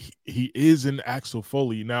he is an Axel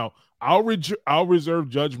Foley. Now I'll reserve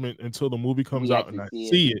judgment until the movie comes out and I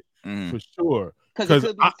see it for sure. Because it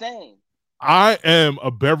could be the same. I am a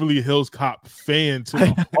Beverly Hills Cop fan to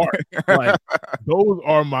the heart. Like those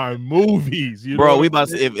are my movies, bro. We about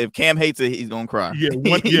to, if Cam hates it, he's gonna cry. Yeah,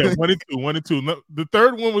 one and two. No, the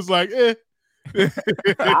third one was like, Since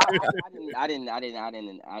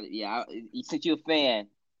you're a fan,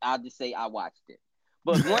 I'll just say I watched it.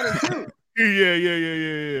 But 1 and 2.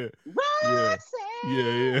 Yeah.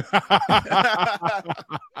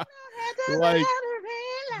 Like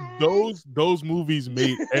those movies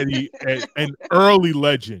made Eddie an early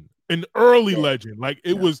legend. Legend. Like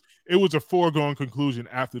it was a foregone conclusion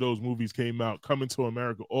after those movies came out, Coming to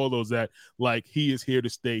America, all those that like he is here to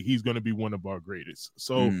stay. He's going to be one of our greatest.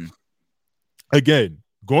 So again,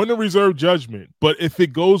 going to reserve judgment, but if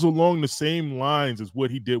it goes along the same lines as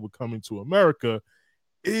what he did with Coming to America,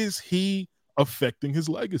 is he affecting his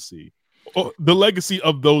legacy? Or the legacy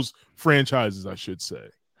of those franchises, I should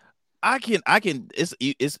say. I can.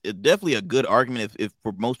 It's definitely a good argument if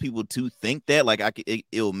for most people to think that. Like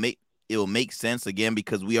it'll make sense again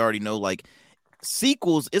because we already know like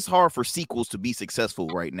sequels. It's hard for sequels to be successful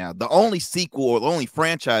right now. The only sequel or the only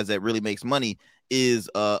franchise that really makes money is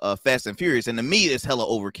Fast and Furious, and to me, it's hella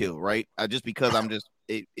overkill, right? Just because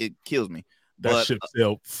it kills me. That shit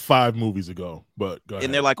sailed 5 movies ago, but go ahead.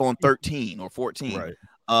 And they're like on 13 or 14, right?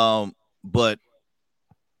 But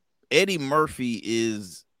Eddie Murphy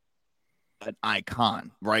is an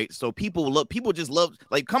icon, right? So people just love,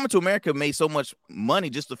 like, Coming to America made so much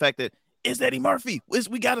money just the fact that it's Eddie Murphy.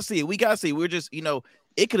 We gotta see it. We're just,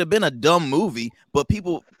 it could have been a dumb movie, but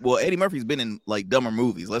Eddie Murphy's been in like dumber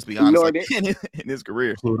movies. Let's be honest, in his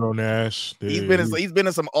career. Pluto Nash. He's been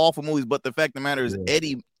in some awful movies, but the fact of the matter is,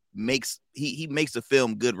 Eddie makes the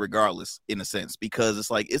film good regardless, in a sense, because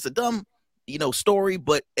it's like it's a dumb story,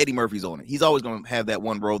 but Eddie Murphy's on it. He's always going to have that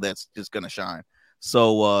one role that's just going to shine.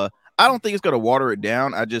 So I don't think it's going to water it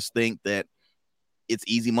down. I just think that it's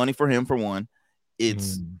easy money for him, for one.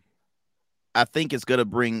 I think it's going to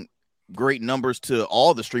bring great numbers to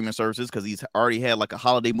all the streaming services because he's already had like a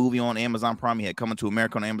holiday movie on Amazon Prime. He had Coming to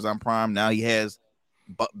America on Amazon Prime. Now he has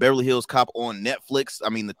Beverly Hills Cop on Netflix. I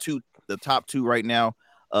mean, the top 2 right now,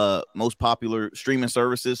 most popular streaming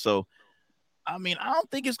services. So I mean, I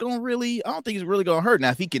don't think it's really gonna hurt. Now,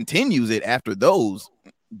 if he continues it after those,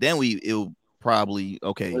 then it'll probably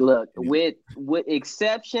okay. Look, with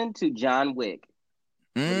exception to John Wick,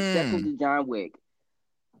 all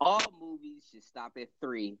movies should stop at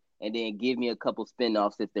 3 and then give me a couple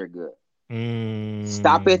spinoffs if they're good.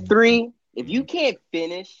 Stop at 3. If you can't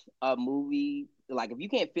finish a movie, like if you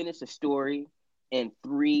can't finish a story in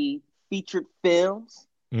 3 featured films,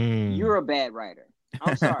 you're a bad writer.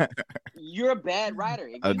 I'm sorry. You're a bad writer.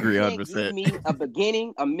 If agree, you can't give me a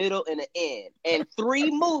beginning, a middle, and an end, and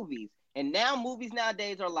 3 movies, and now movies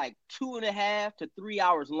nowadays are like 2.5 to 3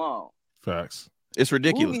 hours long. Facts. It's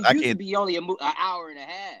ridiculous. Movies used to be only an hour and a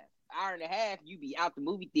half. Hour and a half, you be out the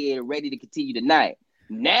movie theater ready to continue the night.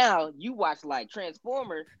 Now you watch like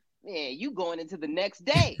Transformers, man, you going into the next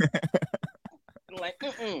day. Like,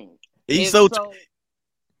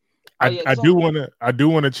 I do want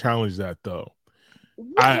to challenge that though.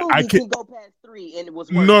 I can go past 3 and it was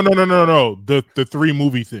no. The 3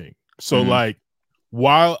 movie thing. So like,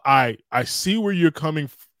 while I see where you're coming,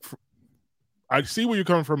 from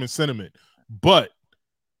in sentiment, but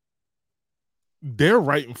they're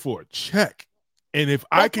writing for a check, and if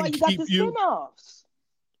I can keep you.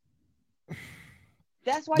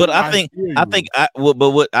 That's why. But I think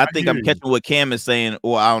I'm catching what Cam is saying,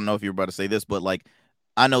 or I don't know if you're about to say this, but like,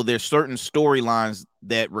 I know there's certain storylines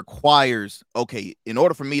that requires, okay, in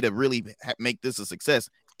order for me to really make this a success,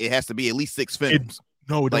 it has to be at least 6 films.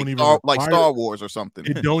 It don't even like Star Wars or something.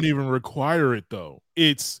 It don't even require it though.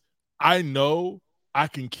 I know I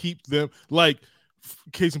can keep them, like,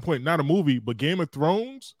 case in point, not a movie, but Game of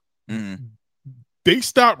Thrones. They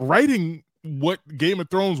stopped writing what Game of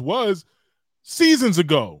Thrones was seasons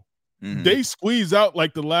ago. They squeezed out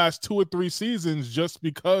like the last 2 or 3 seasons just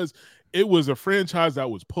because it was a franchise that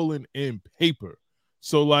was pulling in paper.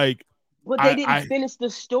 So like, but they didn't finish the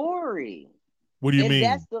story. What do you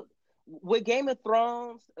mean? With Game of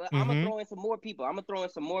Thrones, I'm gonna throw in some more people. I'm gonna throw in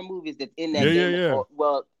some more movies that's in that game. Yeah.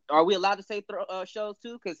 Well, are we allowed to say shows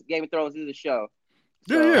too? Because Game of Thrones is a show.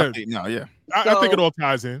 So, yeah. I think it all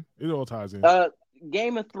ties in.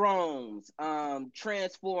 Game of Thrones,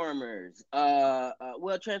 Transformers.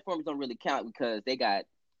 Well, Transformers don't really count because they got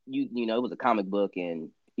it was a comic book and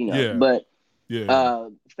but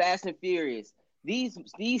Fast and Furious.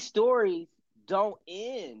 These stories don't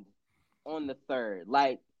end on the 3rd.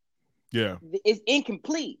 Like, it's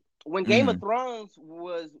incomplete. When Game of Thrones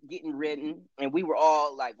was getting written, and we were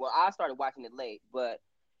all like, well, I started watching it late,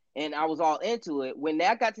 and I was all into it. When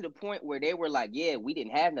that got to the point where they were like, yeah, we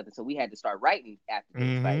didn't have nothing, so we had to start writing after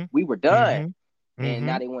this. Like, we were done, and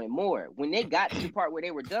now they wanted more. When they got to the part where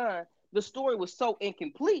they were done, the story was so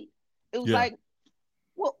incomplete. It was like,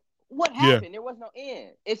 well, What Yeah. happened? There was no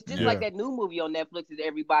end. It's just Yeah. like that new movie on Netflix that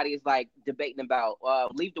everybody is like debating about.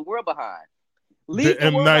 Leave the World behind. The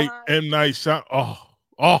M Night shot.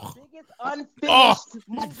 Biggest unfinished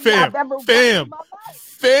movie I've ever watched in my life.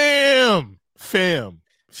 Fam.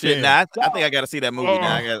 Shit, nah, I think I got to see that movie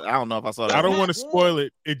now. I don't know if I saw that. I don't not want to good. spoil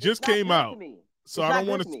it. It It's just not came good out, to me. so It's I not don't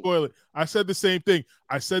want good to to me. spoil it. I said the same thing.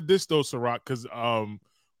 I said this though, Ciroc, because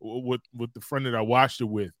with the friend that I watched it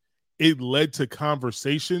with, it led to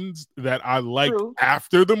conversations that I liked True.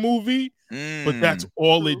 after the movie, but that's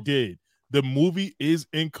all it did. The movie is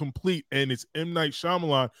incomplete, and it's M. Night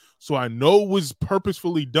Shyamalan, so I know it was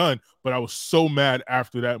purposefully done, but I was so mad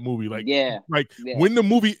after that movie. Yeah. When the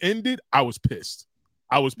movie ended, I was pissed.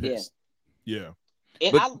 Yeah.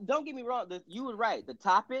 And don't get me wrong, you were right. The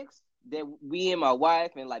topics that we and my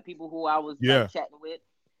wife and like people who I was like, chatting with,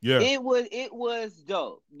 it was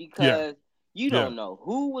dope because you don't know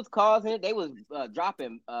who was causing it. They was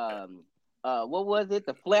dropping what was it?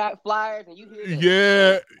 The flyers, and you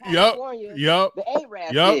hear California, the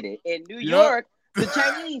Arabs did it. In New York, the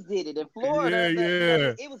Chinese did it. In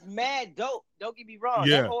Florida, it was mad dope. Don't get me wrong.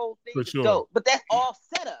 That whole thing was dope. But that's all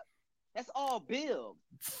set up. That's all build.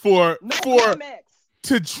 For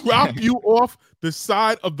to drop you off the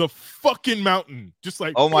side of the fucking mountain. Just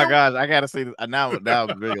like, oh my gosh, I gotta see this. Now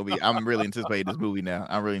I'm really anticipating this movie now.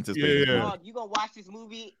 I'm really anticipating this movie. Dog, you gonna watch this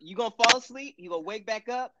movie, you gonna fall asleep, you gonna wake back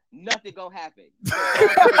up, nothing gonna happen.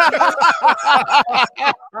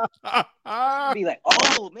 Be like,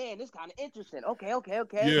 oh man, this kind of interesting. Okay.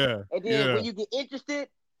 Yeah. And then when you get interested.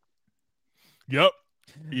 Yep.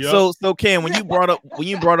 So Ken, when you brought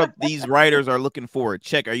up these writers are looking for a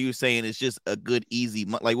check, are you saying it's just a good easy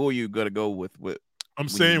like what were you gonna go with? I'm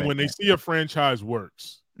saying when they see a franchise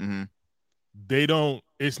works, they don't.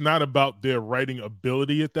 It's not about their writing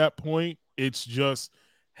ability at that point. It's just,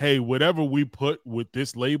 hey, whatever we put with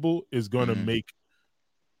this label is gonna make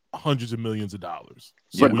hundreds of millions of dollars,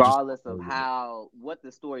 so regardless of what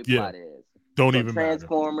the story plot is. Don't even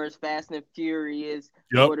Transformers, matter. Fast and Furious,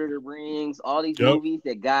 Lord of the Rings, all these movies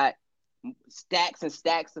that got stacks and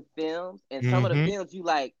stacks of films, and some of the films you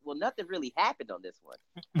like, well, nothing really happened on this one.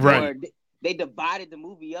 Right. Or they divided the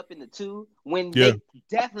movie up into two when they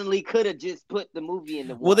definitely could have just put the movie in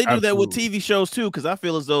the one. Well, they do that with TV shows too, because I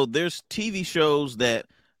feel as though there's TV shows that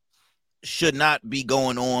should not be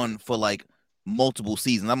going on for like multiple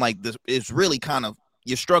seasons. I'm like, this is really kind of,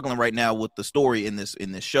 you're struggling right now with the story in this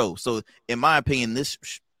show. So in my opinion,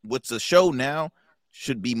 what's a show now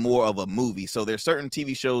should be more of a movie. So there's certain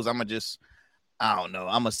TV shows I don't know.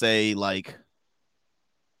 I'm gonna say like,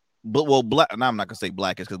 but well, I'm not gonna say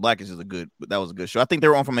Blackish because Blackish is that was a good show. I think they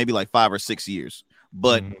were on for maybe like 5 or 6 years,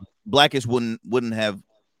 but Blackish wouldn't have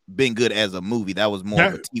been good as a movie. That was more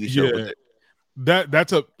of a TV show. Yeah.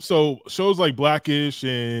 So shows like Blackish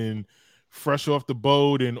and Fresh Off the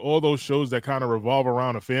Boat and all those shows that kind of revolve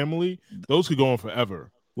around a family, those could go on forever.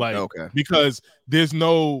 Like, because there's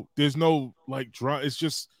no like drama.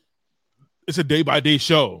 It's a day by day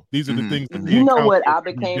show. These are the things that you know what I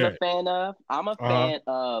became a fan of. I'm a fan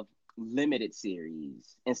of limited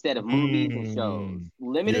series instead of movies and shows.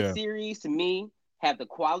 Limited series to me have the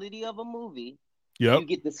quality of a movie. You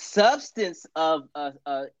get the substance of a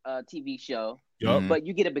TV show, but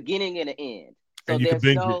you get a beginning and an end. So and there's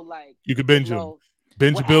no like you can binge them.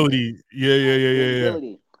 Bingeability. Yeah.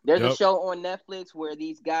 There's a show on Netflix where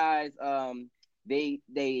these guys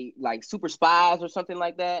they like super spies or something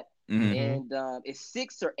like that. And it's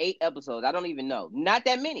 6 or 8 episodes. I don't even know. Not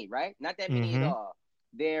that many, right? Not that many at all.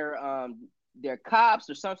 They're cops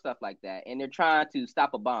or some stuff like that, and they're trying to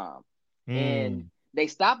stop a bomb. And they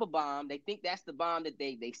stop a bomb. They think that's the bomb that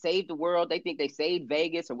they saved the world. They think they saved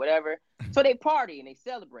Vegas or whatever. So they party and they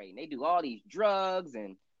celebrate and they do all these drugs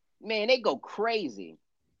and man, they go crazy.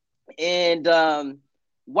 And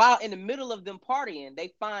while in the middle of them partying,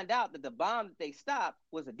 they find out that the bomb that they stopped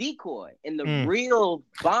was a decoy, and the real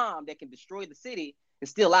bomb that can destroy the city is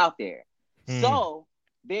still out there. So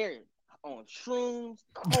they're on shrooms,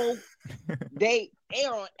 coke. they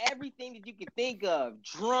are on everything that you can think of,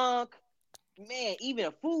 drunk. Man, even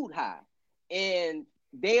a food high, and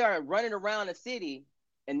they are running around the city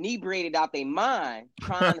inebriated out their mind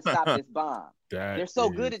trying to stop this bomb. They're so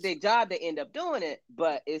good at their job they end up doing it,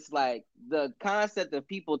 but it's like the concept of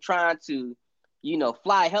people trying to,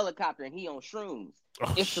 fly a helicopter and he on shrooms.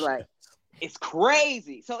 It's like, it's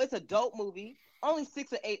crazy. So it's a dope movie. Only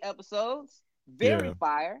 6 or 8 episodes. Very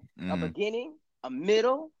fire. A beginning, a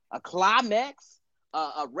middle, a climax,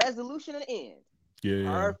 a resolution, and an end.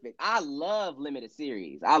 Perfect. I love limited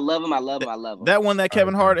series. I love them. That one that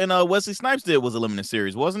Kevin Hart and Wesley Snipes did was a limited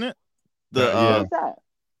series, wasn't it?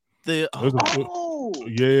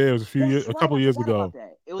 Yeah, it was That's a right. couple I of years forgot ago. about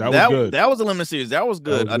that. It was That was good. That was a limited series. That was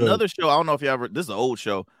good. was good. Another show, I don't know if you ever. This is an old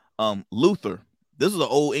show. Luther. This is an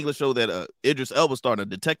old English show that Idris Elba started, a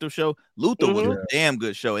detective show. Luther was a damn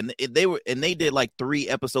good show, and they did like 3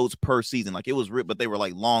 episodes per season. Like it was but they were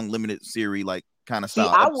like long limited series, like kind of See,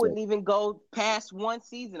 style. I episodes. wouldn't even go past 1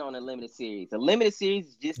 season on a limited series. A limited series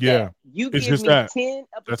is just Yeah, that. You it's give just me that. 10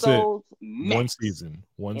 That's it. episodes max. One season.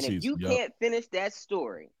 And if you can't finish that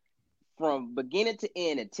story from beginning to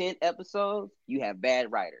end in 10 episodes, you have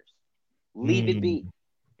bad writers. Leave it be.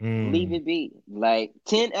 Leave it be. Like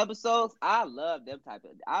 10 episodes, I love them type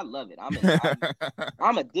of. I love it.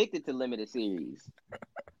 I'm addicted to limited series.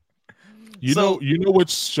 You know what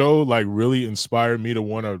show like really inspired me to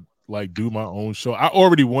want to like do my own show? I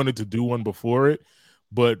already wanted to do one before it,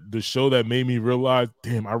 but the show that made me realize,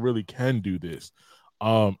 damn, I really can do this.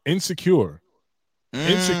 Insecure.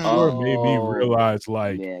 Insecure made me realize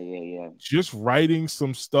like just writing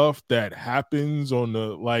some stuff that happens on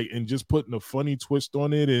the like and just putting a funny twist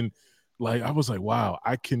on it, and like I was like, wow,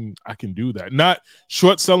 I can do that. Not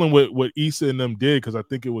short selling what Issa and them did, because I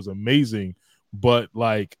think it was amazing, but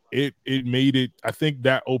like it made it, I think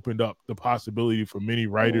that opened up the possibility for many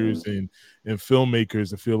writers and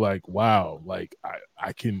filmmakers to feel like, wow, like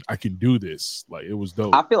I can do this. Like it was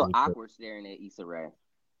dope. I feel awkward staring at Issa Rae.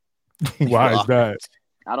 Why is that?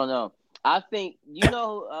 I don't know. I think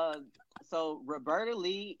so Roberta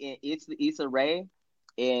Lee and Issa Rae,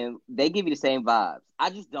 and they give you the same vibes. I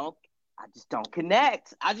just don't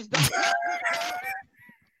connect. I just don't.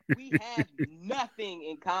 We have nothing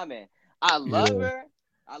in common. I love her.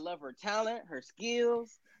 I love her talent, her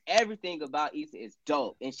skills. Everything about Issa is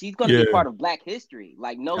dope, and she's going to be part of Black history.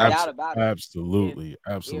 Like no doubt about it. Absolutely.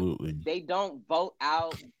 If they don't vote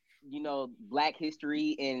out, Black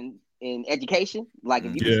history in education. Like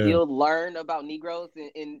if you can still learn about Negroes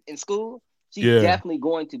in school, she's definitely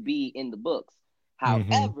going to be in the books.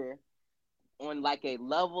 However, on like a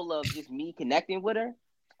level of just me connecting with her,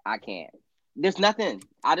 I can't. There's nothing.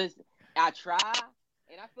 I try,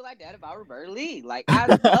 and I feel like that about Roberta Lee. Like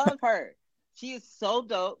I love her. She is so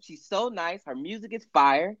dope. She's so nice. Her music is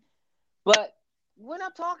fire. But when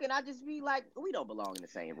I'm talking, I just be like, we don't belong in the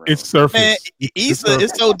same room. It's surface. Man, Issa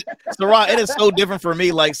is so it is so different for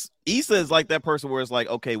me. Like Issa is like that person where it's like,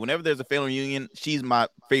 okay, whenever there's a family reunion, she's my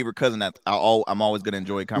favorite cousin that I'm always gonna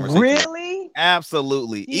enjoy conversation. Really?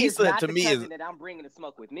 Absolutely. Issa to me is that I'm bringing to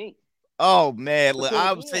smoke with me. Oh man, look,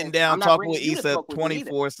 I'm sitting down talking with Issa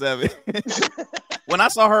 24/7. When I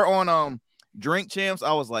saw her on Drink Champs,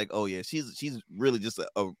 I was like, oh yeah, she's really just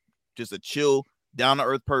a chill, down to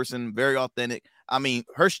earth person, very authentic. I mean,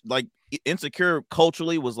 her like Insecure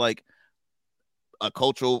culturally was like a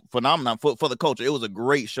cultural phenomenon for the culture. It was a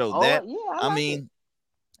great show. I mean,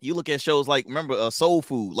 you look at shows like Soul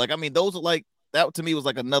Food. Like I mean, those are like that to me was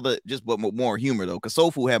like another just but more humor though, because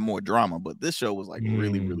Soul Food had more drama, but this show was like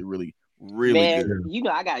really Man, good.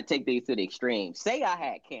 I gotta take these to the extreme. Say I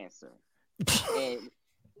had cancer. And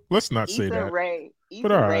let's not say that. Issa Rae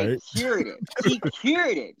cured it. She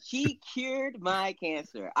cured it. She cured my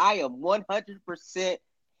cancer. I am 100%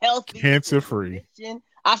 healthy, cancer free.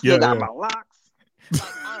 I still got my locks. Like,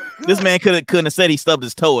 this man couldn't have said he stubbed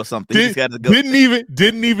his toe or something. He just had to go. Didn't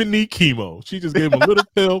even need chemo. She just gave him a little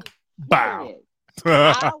pill. Bow.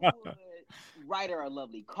 I would write her a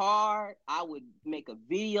lovely card. I would make a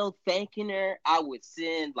video thanking her. I would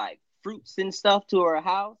send like fruits and stuff to her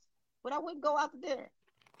house, but I wouldn't go out to dinner.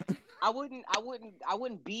 I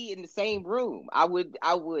wouldn't be in the same room. I would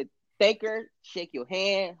thank her, shake your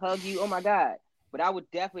hand, hug you. Oh my God. But I would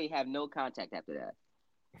definitely have no contact after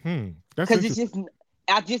that. Because it's just,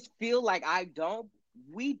 I just feel like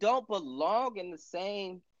we don't belong in the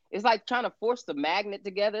same. It's like trying to force the magnet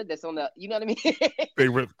together that's on the, you know what I mean? They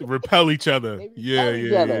repel each other. Yeah.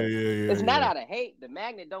 It's not out of hate. The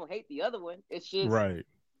magnet don't hate the other one. It's just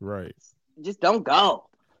right. Just don't go.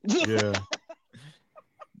 Yeah.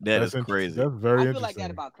 That is crazy. That's very interesting. I feel like that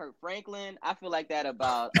about Kirk Franklin. I feel like that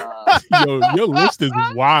about your list is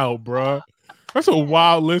wild, bro. That's a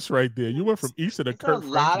wild list right there. You went from Issa to Kirk Franklin.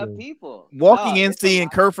 A lot of people. Walking in, seeing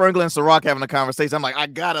Kirk Franklin and Ciroc having a conversation. I'm like, I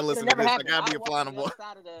gotta listen to this. I gotta be a fly on the wall.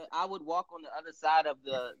 I would walk on the other side of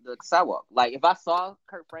the sidewalk. Like if I saw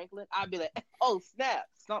Kirk Franklin, I'd be like, oh snap,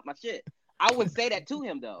 stomp my shit. I wouldn't say that to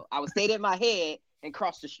him though. I would say that in my head and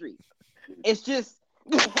cross the street. It's just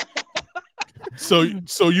So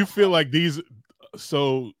you feel like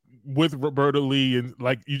with Roberta Lee and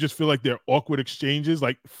like you just feel like they're awkward exchanges,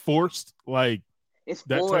 like forced, like it's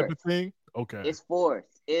that forced. type of thing. Okay, it's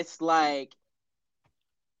forced. It's like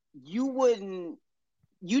you wouldn't.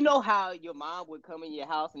 You know how your mom would come in your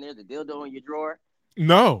house and there's a dildo in your drawer?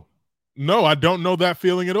 No. No, I don't know that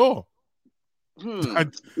feeling at all. Let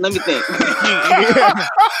me think.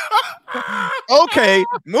 Okay,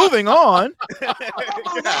 moving on.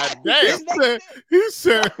 God damn. He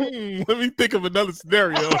said, let me think of another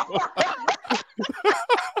scenario.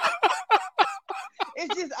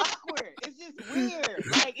 It's just awkward. It's just weird.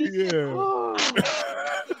 Like it's just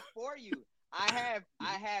for you. I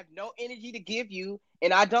have no energy to give you,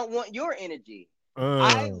 and I don't want your energy.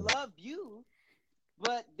 I love you,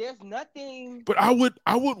 but there's nothing. But I would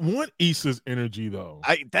want Issa's energy though.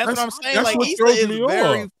 That's what I'm saying. That's Like what Issa throws is me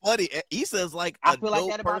very off. funny. Issa's like I feel like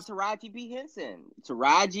that about Taraji P. Henson.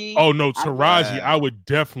 Taraji. Oh no, Taraji, I would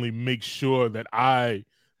definitely make sure that I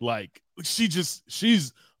like.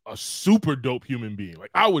 She's a super dope human being. Like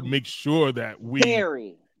I would make sure that we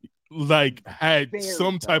had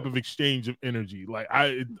some type of exchange of energy. Like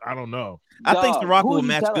I don't know. I think Ciroc would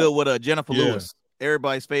match good with Jennifer Lewis,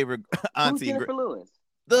 everybody's favorite auntie. Who's Jennifer Lewis?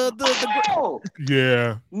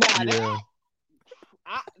 Yeah. Nah,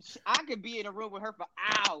 I could be in a room with her for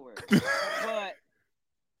hours, but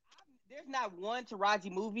there's not one Taraji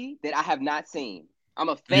movie that I have not seen. I'm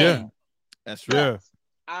a fan. Yeah. That's right. Yeah.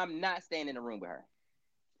 I'm not staying in a room with her.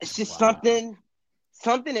 It's just something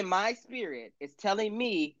in my spirit is telling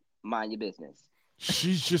me, mind your business.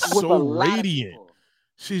 She's just so radiant.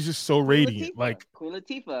 She's just so radiant. Like Queen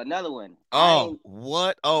Latifah, another one. Oh,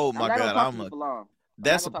 what? Oh my God!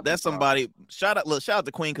 That's somebody. Shout out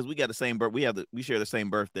to Queen because we got the same birth. We share the same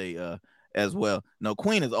birthday as well. No,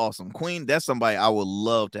 Queen is awesome. Queen, that's somebody I would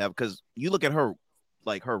love to have because you look at her,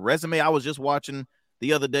 like her resume. I was just watching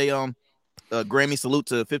the other day Grammy salute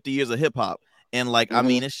to 50 years of hip hop, and like I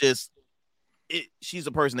mean, it's just she's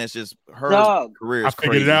a person that's just her career. Is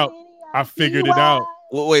crazy. I figured it out.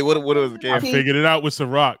 Wait, what was the game? I figured it out with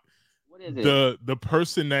Ciroc. What is it? The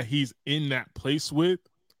person that he's in that place with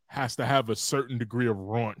has to have a certain degree of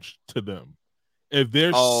raunch to them. If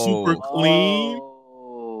they're super clean,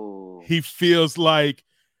 he feels like.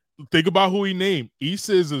 Think about who he named.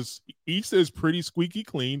 Issa is pretty squeaky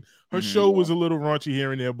clean. Her show was a little raunchy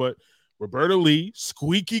here and there, but Roberta Lee,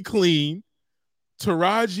 squeaky clean.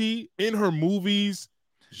 Taraji in her movies,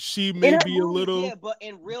 she may be a little, but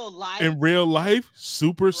in real life,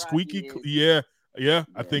 super squeaky. Yeah.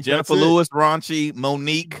 I think Jennifer Lewis, raunchy,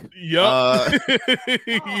 Monique. Yep. Yep.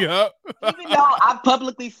 Even though I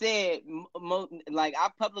publicly said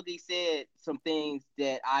some things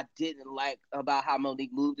that I didn't like about how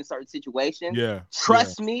Monique moved in certain situations. Yeah.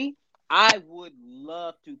 Trust me, I would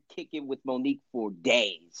love to kick it with Monique for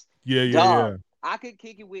days. Yeah. I could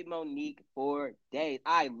kick it with Monique for days.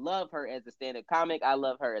 I love her as a stand-up comic. I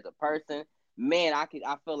love her as a person. Man, I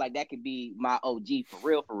feel like that could be my OG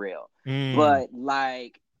for real. But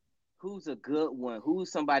like, who's a good one?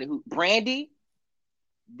 Who's somebody who Brandy?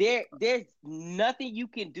 There's nothing you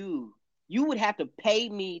can do. You would have to pay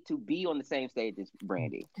me to be on the same stage as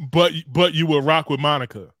Brandy. But you will rock with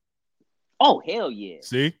Monica. Oh hell yeah!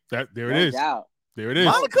 See that? There it is. Doubt. There it is.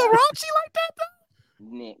 Monica raunchy like that though.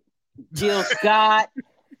 Nick. Jill Scott,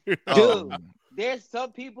 dude. There's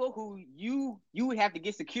some people who you would have to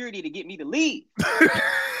get security to get me to leave. But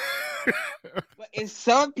it's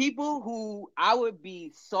some people who I would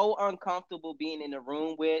be so uncomfortable being in the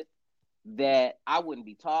room with that I wouldn't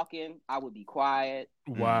be talking. I would be quiet.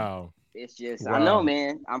 Wow. It's just I know,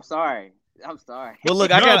 man. I'm sorry. Well,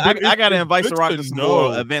 look, I got to invite Ciroc to some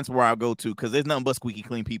more events where I go to because there's nothing but squeaky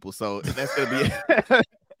clean people. So that's gonna be it.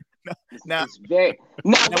 Now,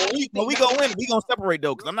 when we go in, we gonna separate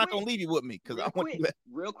though, because I'm not gonna leave you with me. Because I want you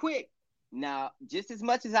real quick. Now, just as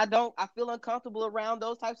much as I feel uncomfortable around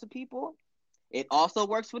those types of people, it also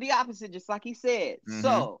works for the opposite, just like he said. Mm-hmm.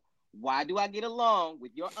 So, why do I get along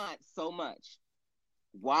with your aunt so much?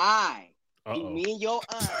 Why? Me and your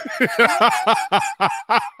aunt.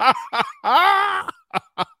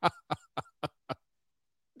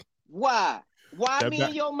 Why? Why me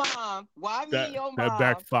and your mom? That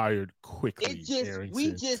backfired quickly.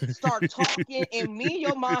 We just start talking, and me and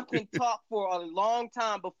your mom can talk for a long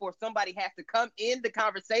time before somebody has to come in the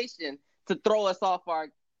conversation to throw us off our.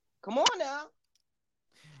 Come on now.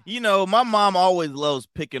 You know, my mom always loves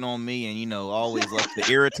picking on me, and always loves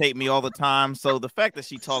to irritate me all the time. So the fact that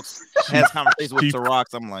she has conversations with Ciroc,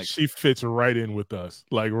 I'm like, she fits right in with us,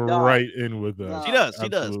 right in with us. She does.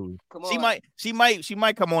 Absolutely. She does. She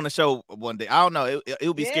might come on the show one day. I don't know.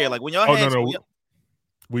 It'll be scary. Like when y'all.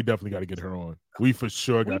 We definitely got to get her on. We for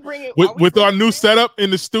sure got with our new setup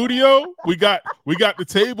in the studio. We got the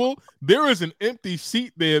table. There is an empty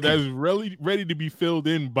seat there that is really ready to be filled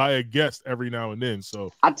in by a guest every now and then.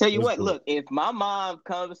 So I tell you what, look, if my mom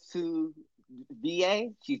comes to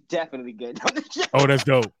VA, she's definitely good on the show. Oh, that's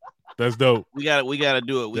dope. That's dope. We gotta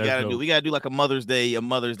do it. We That's gotta dope. We gotta do like a Mother's Day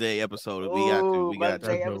episode. We got to. We got Mother's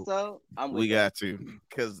Day That's dope. episode. I'm with We that. got to,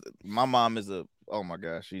 because my mom is oh my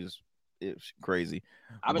gosh, she's crazy.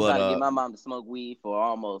 I've been But, trying to get my mom to smoke weed for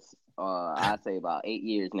almost, I'd say about 8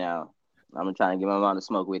 years now. I've been trying to get my mom to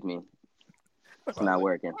smoke with me. It's not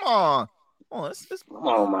working. Come on. It's Come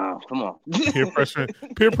on, Mom. Come on.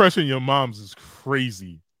 Peer pressure in your mom's is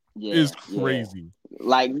crazy. Yeah, It's yeah. crazy.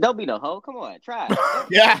 Like, don't be no hoe. Come on, try it.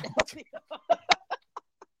 Yeah.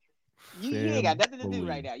 You ain't got nothing to do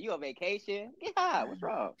right now. You on vacation? Get high. What's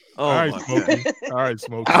wrong? Oh, All right, my Smokey. God. All right,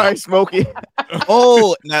 Smokey. All right, Smokey.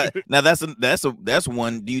 Oh, now that's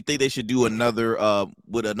one. Do you think they should do another?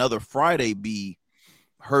 Would another Friday be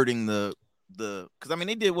hurting the? Because I mean,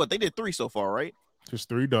 they did what? They did 3 so far, right? Just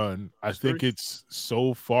 3 done. I think 3? it's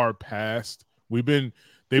so far past. They've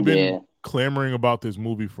been clamoring about this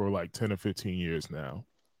movie for like 10 or 15 years now,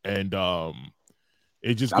 and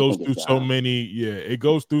it just goes through so many. Yeah, it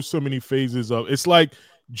goes through so many phases of. It's like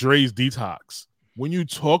Dre's Detox. When you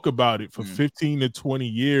talk about it for 15 to 20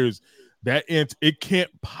 years, it can't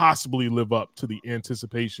possibly live up to the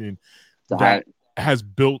anticipation that has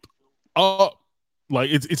built up. Like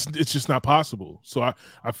it's just not possible. So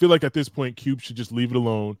I feel like at this point, Cube should just leave it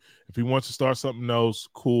alone. If he wants to start something else,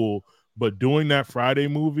 cool. But doing that Friday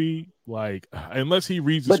movie, like, unless he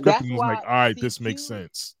reads the script and he's like, all right, this makes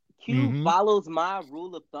sense. Q follows my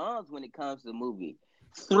rule of thumbs when it comes to the movie.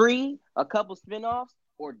 3, a couple spinoffs,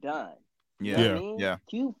 or done. You know what I mean?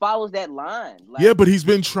 Q follows that line. Like, yeah, but he's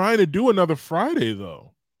been trying to do another Friday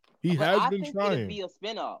though. He has been trying. It'll be a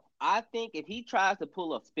spinoff. I think if he tries to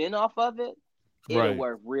pull a spinoff of it, it'll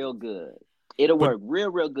work real good. It'll work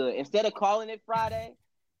real good. Instead of calling it Friday,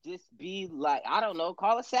 just be like, I don't know,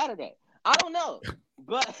 call it Saturday. I don't know,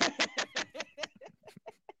 but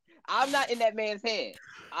I'm not in that man's head.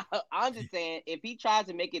 I'm just saying, if he tries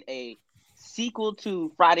to make it a sequel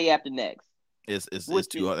to Friday After Next, it's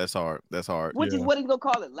too hard. That's hard. That's hard. Which is what he's gonna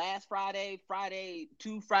call it. Last Friday,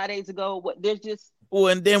 2 Fridays ago. What? There's just. Well,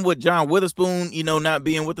 and then with John Witherspoon, not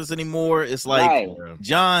being with us anymore, it's like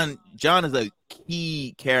John is a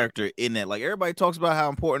key character in that. Like, everybody talks about how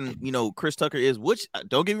important Chris Tucker is, which,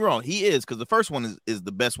 don't get me wrong, he is, because the first one is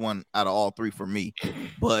the best one out of all 3 for me.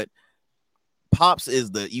 But Pops is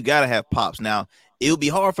you gotta have Pops. Now, it would be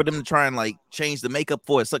hard for them to try and like change the makeup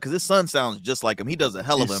for his son, because his son sounds just like him. He does a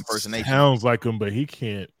hell of an impersonation. Sounds like him, but he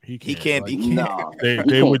can't. He can't. No.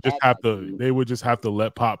 They would just have to. They would just have to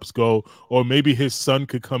let Pops go, or maybe his son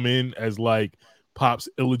could come in as like Pops'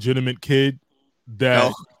 illegitimate kid.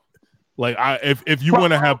 That, like, if you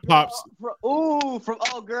want to have Pops. From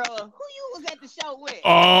old girl, who you was at the show with?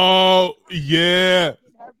 Oh yeah.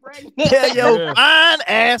 Fine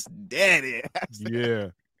ass daddy. Yeah.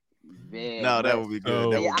 Man, no, that would be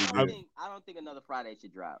good. I don't think another Friday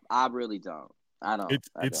should drop. I really don't. I don't.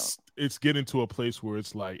 It's getting to a place where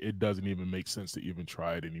it's like it doesn't even make sense to even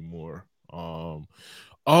try it anymore.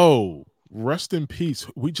 Rest in peace.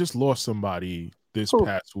 We just lost somebody this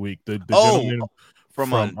past week. The gentleman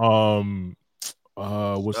from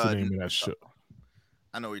what's the name of that show?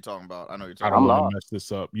 I know what you're talking about. I don't want to mess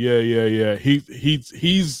this up. Yeah.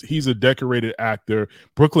 He's a decorated actor.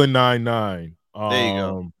 Brooklyn Nine-Nine. There you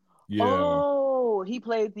go. Yeah. Oh, he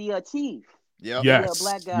played the chief. Yeah. Yes.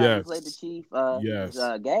 Black guy. He played the chief. Yes. He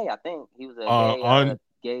was gay. I think he was a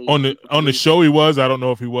gay. On the show he was. I don't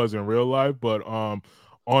know if he was in real life, but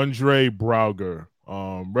Andre Brauger.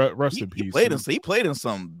 Rest in peace. He played in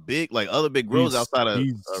some big, like, other big roles outside of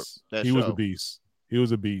that show. He was a beast. He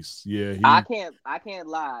was a beast. Yeah. I can't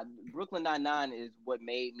lie. Brooklyn Nine-Nine is what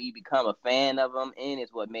made me become a fan of him, and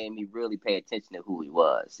it's what made me really pay attention to who he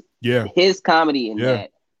was. Yeah. His comedy in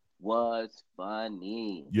that was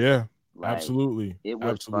funny. Yeah. Like, Absolutely. It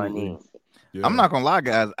was funny. Yeah. I'm not gonna lie,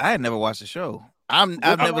 guys. I had never watched the show. I've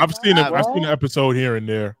seen an episode here and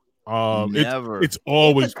there. It's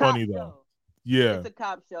always funny though. Yeah. It's a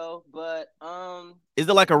cop show, but is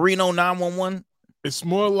it like a Reno 911? It's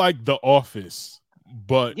more like The Office,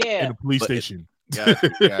 but in a police station.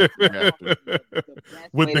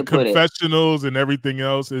 With the confessionals and everything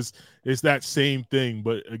else, it's that same thing,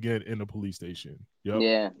 but again in a police station. Yep.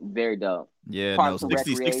 Yeah, very dope. Yeah,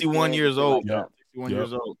 61 years old. Like 61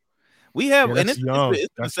 years old. We have, and it's been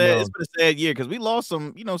a sad year because we lost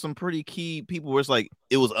some pretty key people where it's like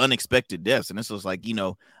it was unexpected deaths, and this was like,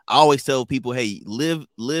 I always tell people, hey, live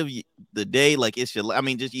the day like it's your. I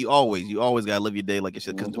mean, just you always gotta live your day like it's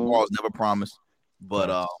your, because tomorrow's never promised.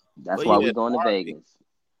 But that's why we're going to Vegas.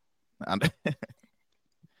 Are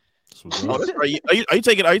you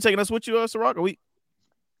taking us with you, Ciroc? Are we?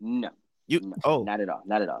 No. Not at all.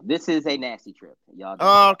 Not at all. This is a nasty trip, y'all.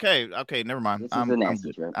 Oh, okay, never mind. This is a nasty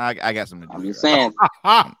good. trip. I got something to do. I'm just saying.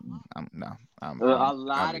 A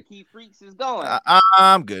lot of key freaks is going.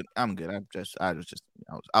 I'm good. I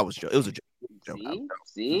was joking. It was a joke.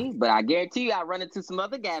 See, but I guarantee you, I run into some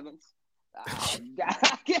other Gavins.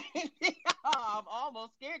 I'm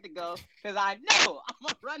almost scared to go because I know I'm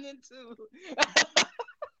gonna run into,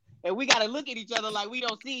 and we gotta look at each other like we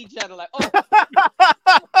don't see each other. Like, oh.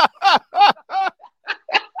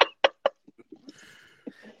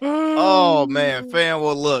 Oh man, fam.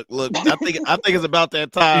 Well, look. I think it's about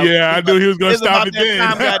that time. Yeah, I knew he was gonna stop it then.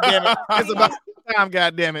 It's about that time.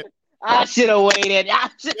 Goddamn it! I should have waited.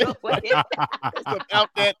 It's about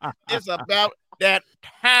that time.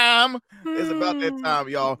 It's about that time,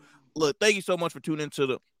 y'all. Look, thank you so much for tuning into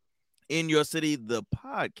the In Your City, the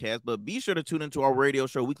podcast. But be sure to tune into our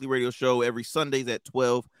weekly radio show every Sundays at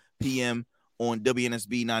 12 p.m. on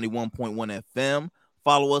WNSB 91.1 FM.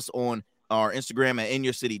 Follow us on our Instagram at In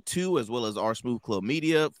Your City 2, as well as our Smooth Club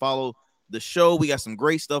Media. Follow the show. We got some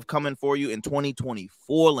great stuff coming for you in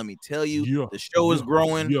 2024. Let me tell you, the show is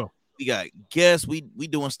growing. Yeah. We got guests. We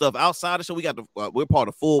doing stuff outside the show. We got we're part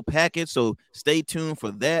of full package. So stay tuned for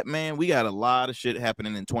that, man. We got a lot of shit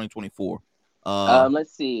happening in 2024.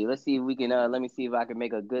 Let's see if we can. Let me see if I can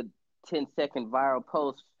make a good 10-second viral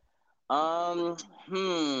post.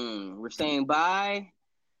 We're saying bye.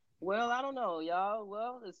 Well, I don't know, y'all.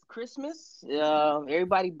 Well, it's Christmas.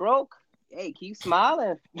 Everybody broke. Hey, keep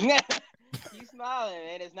smiling. Keep smiling,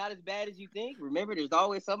 man. It's not as bad as you think. Remember, there's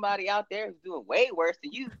always somebody out there who's doing way worse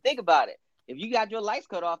than you. Think about it. If you got your lights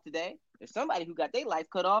cut off today, there's somebody who got their lights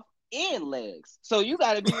cut off and legs. So you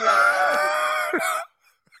got to be like,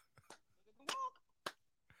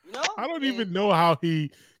 I don't even know how he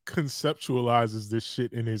conceptualizes this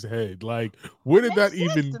shit in his head. Like, where did that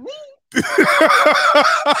even?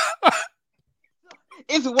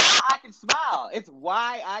 It's why I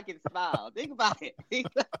can smile. Think about it.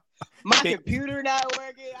 My computer not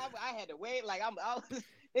working. I had to wait. Like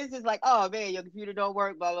it's just like, oh man, your computer don't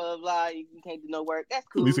work. Blah blah blah. You can't do no work. That's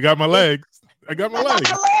cool. At least I got my legs. I got my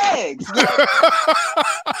legs.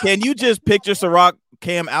 Can you just picture Ciroc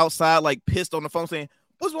Cam outside, like pissed on the phone, saying,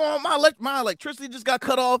 "What's wrong? My electricity just got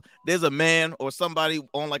cut off." There's a man or somebody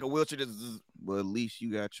on like a wheelchair. Well, at least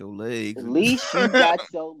you got your legs. At least you got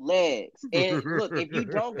your legs. And look, if you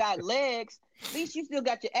don't got legs, at least you still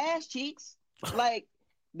got your ass cheeks. Like,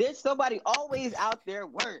 there's somebody always out there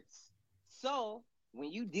worse. So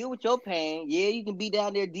when you deal with your pain, yeah, you can be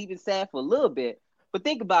down there deep and sad for a little bit. But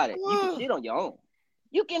think about it. You can shit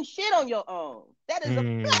on your own. That is a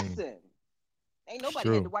blessing. Ain't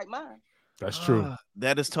nobody had to wipe mine. That's true.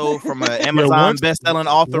 That is told from an Amazon best-selling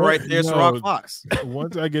author right there, Ciroc Fox.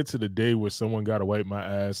 Once I get to the day where someone got to wipe my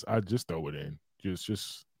ass, I just throw it in.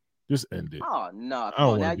 Just end it. Oh no!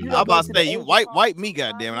 I'm about to say you wipe me,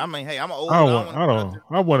 goddamn it. I mean, hey, I'm an old.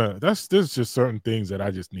 I want to. There's just certain things that I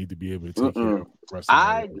just need to be able to take care of.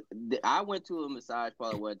 I went to a massage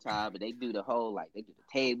parlor one time, and they do the whole they do the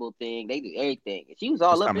table thing, they do everything. And she was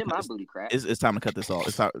all up in my booty crack. It's time to cut this off.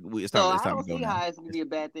 It's time I to don't go see now. how it's gonna be a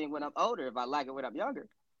bad thing when I'm older if I like it when I'm younger.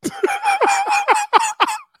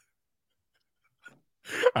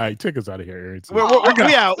 All right, take us out of here, Aaron.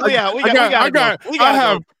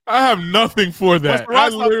 I have nothing for that. I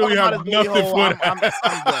literally have nothing for that.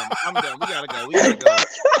 I'm done. We gotta go.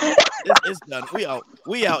 It's done. We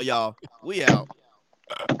out, y'all. We out.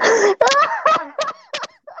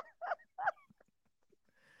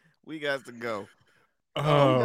 We got to go.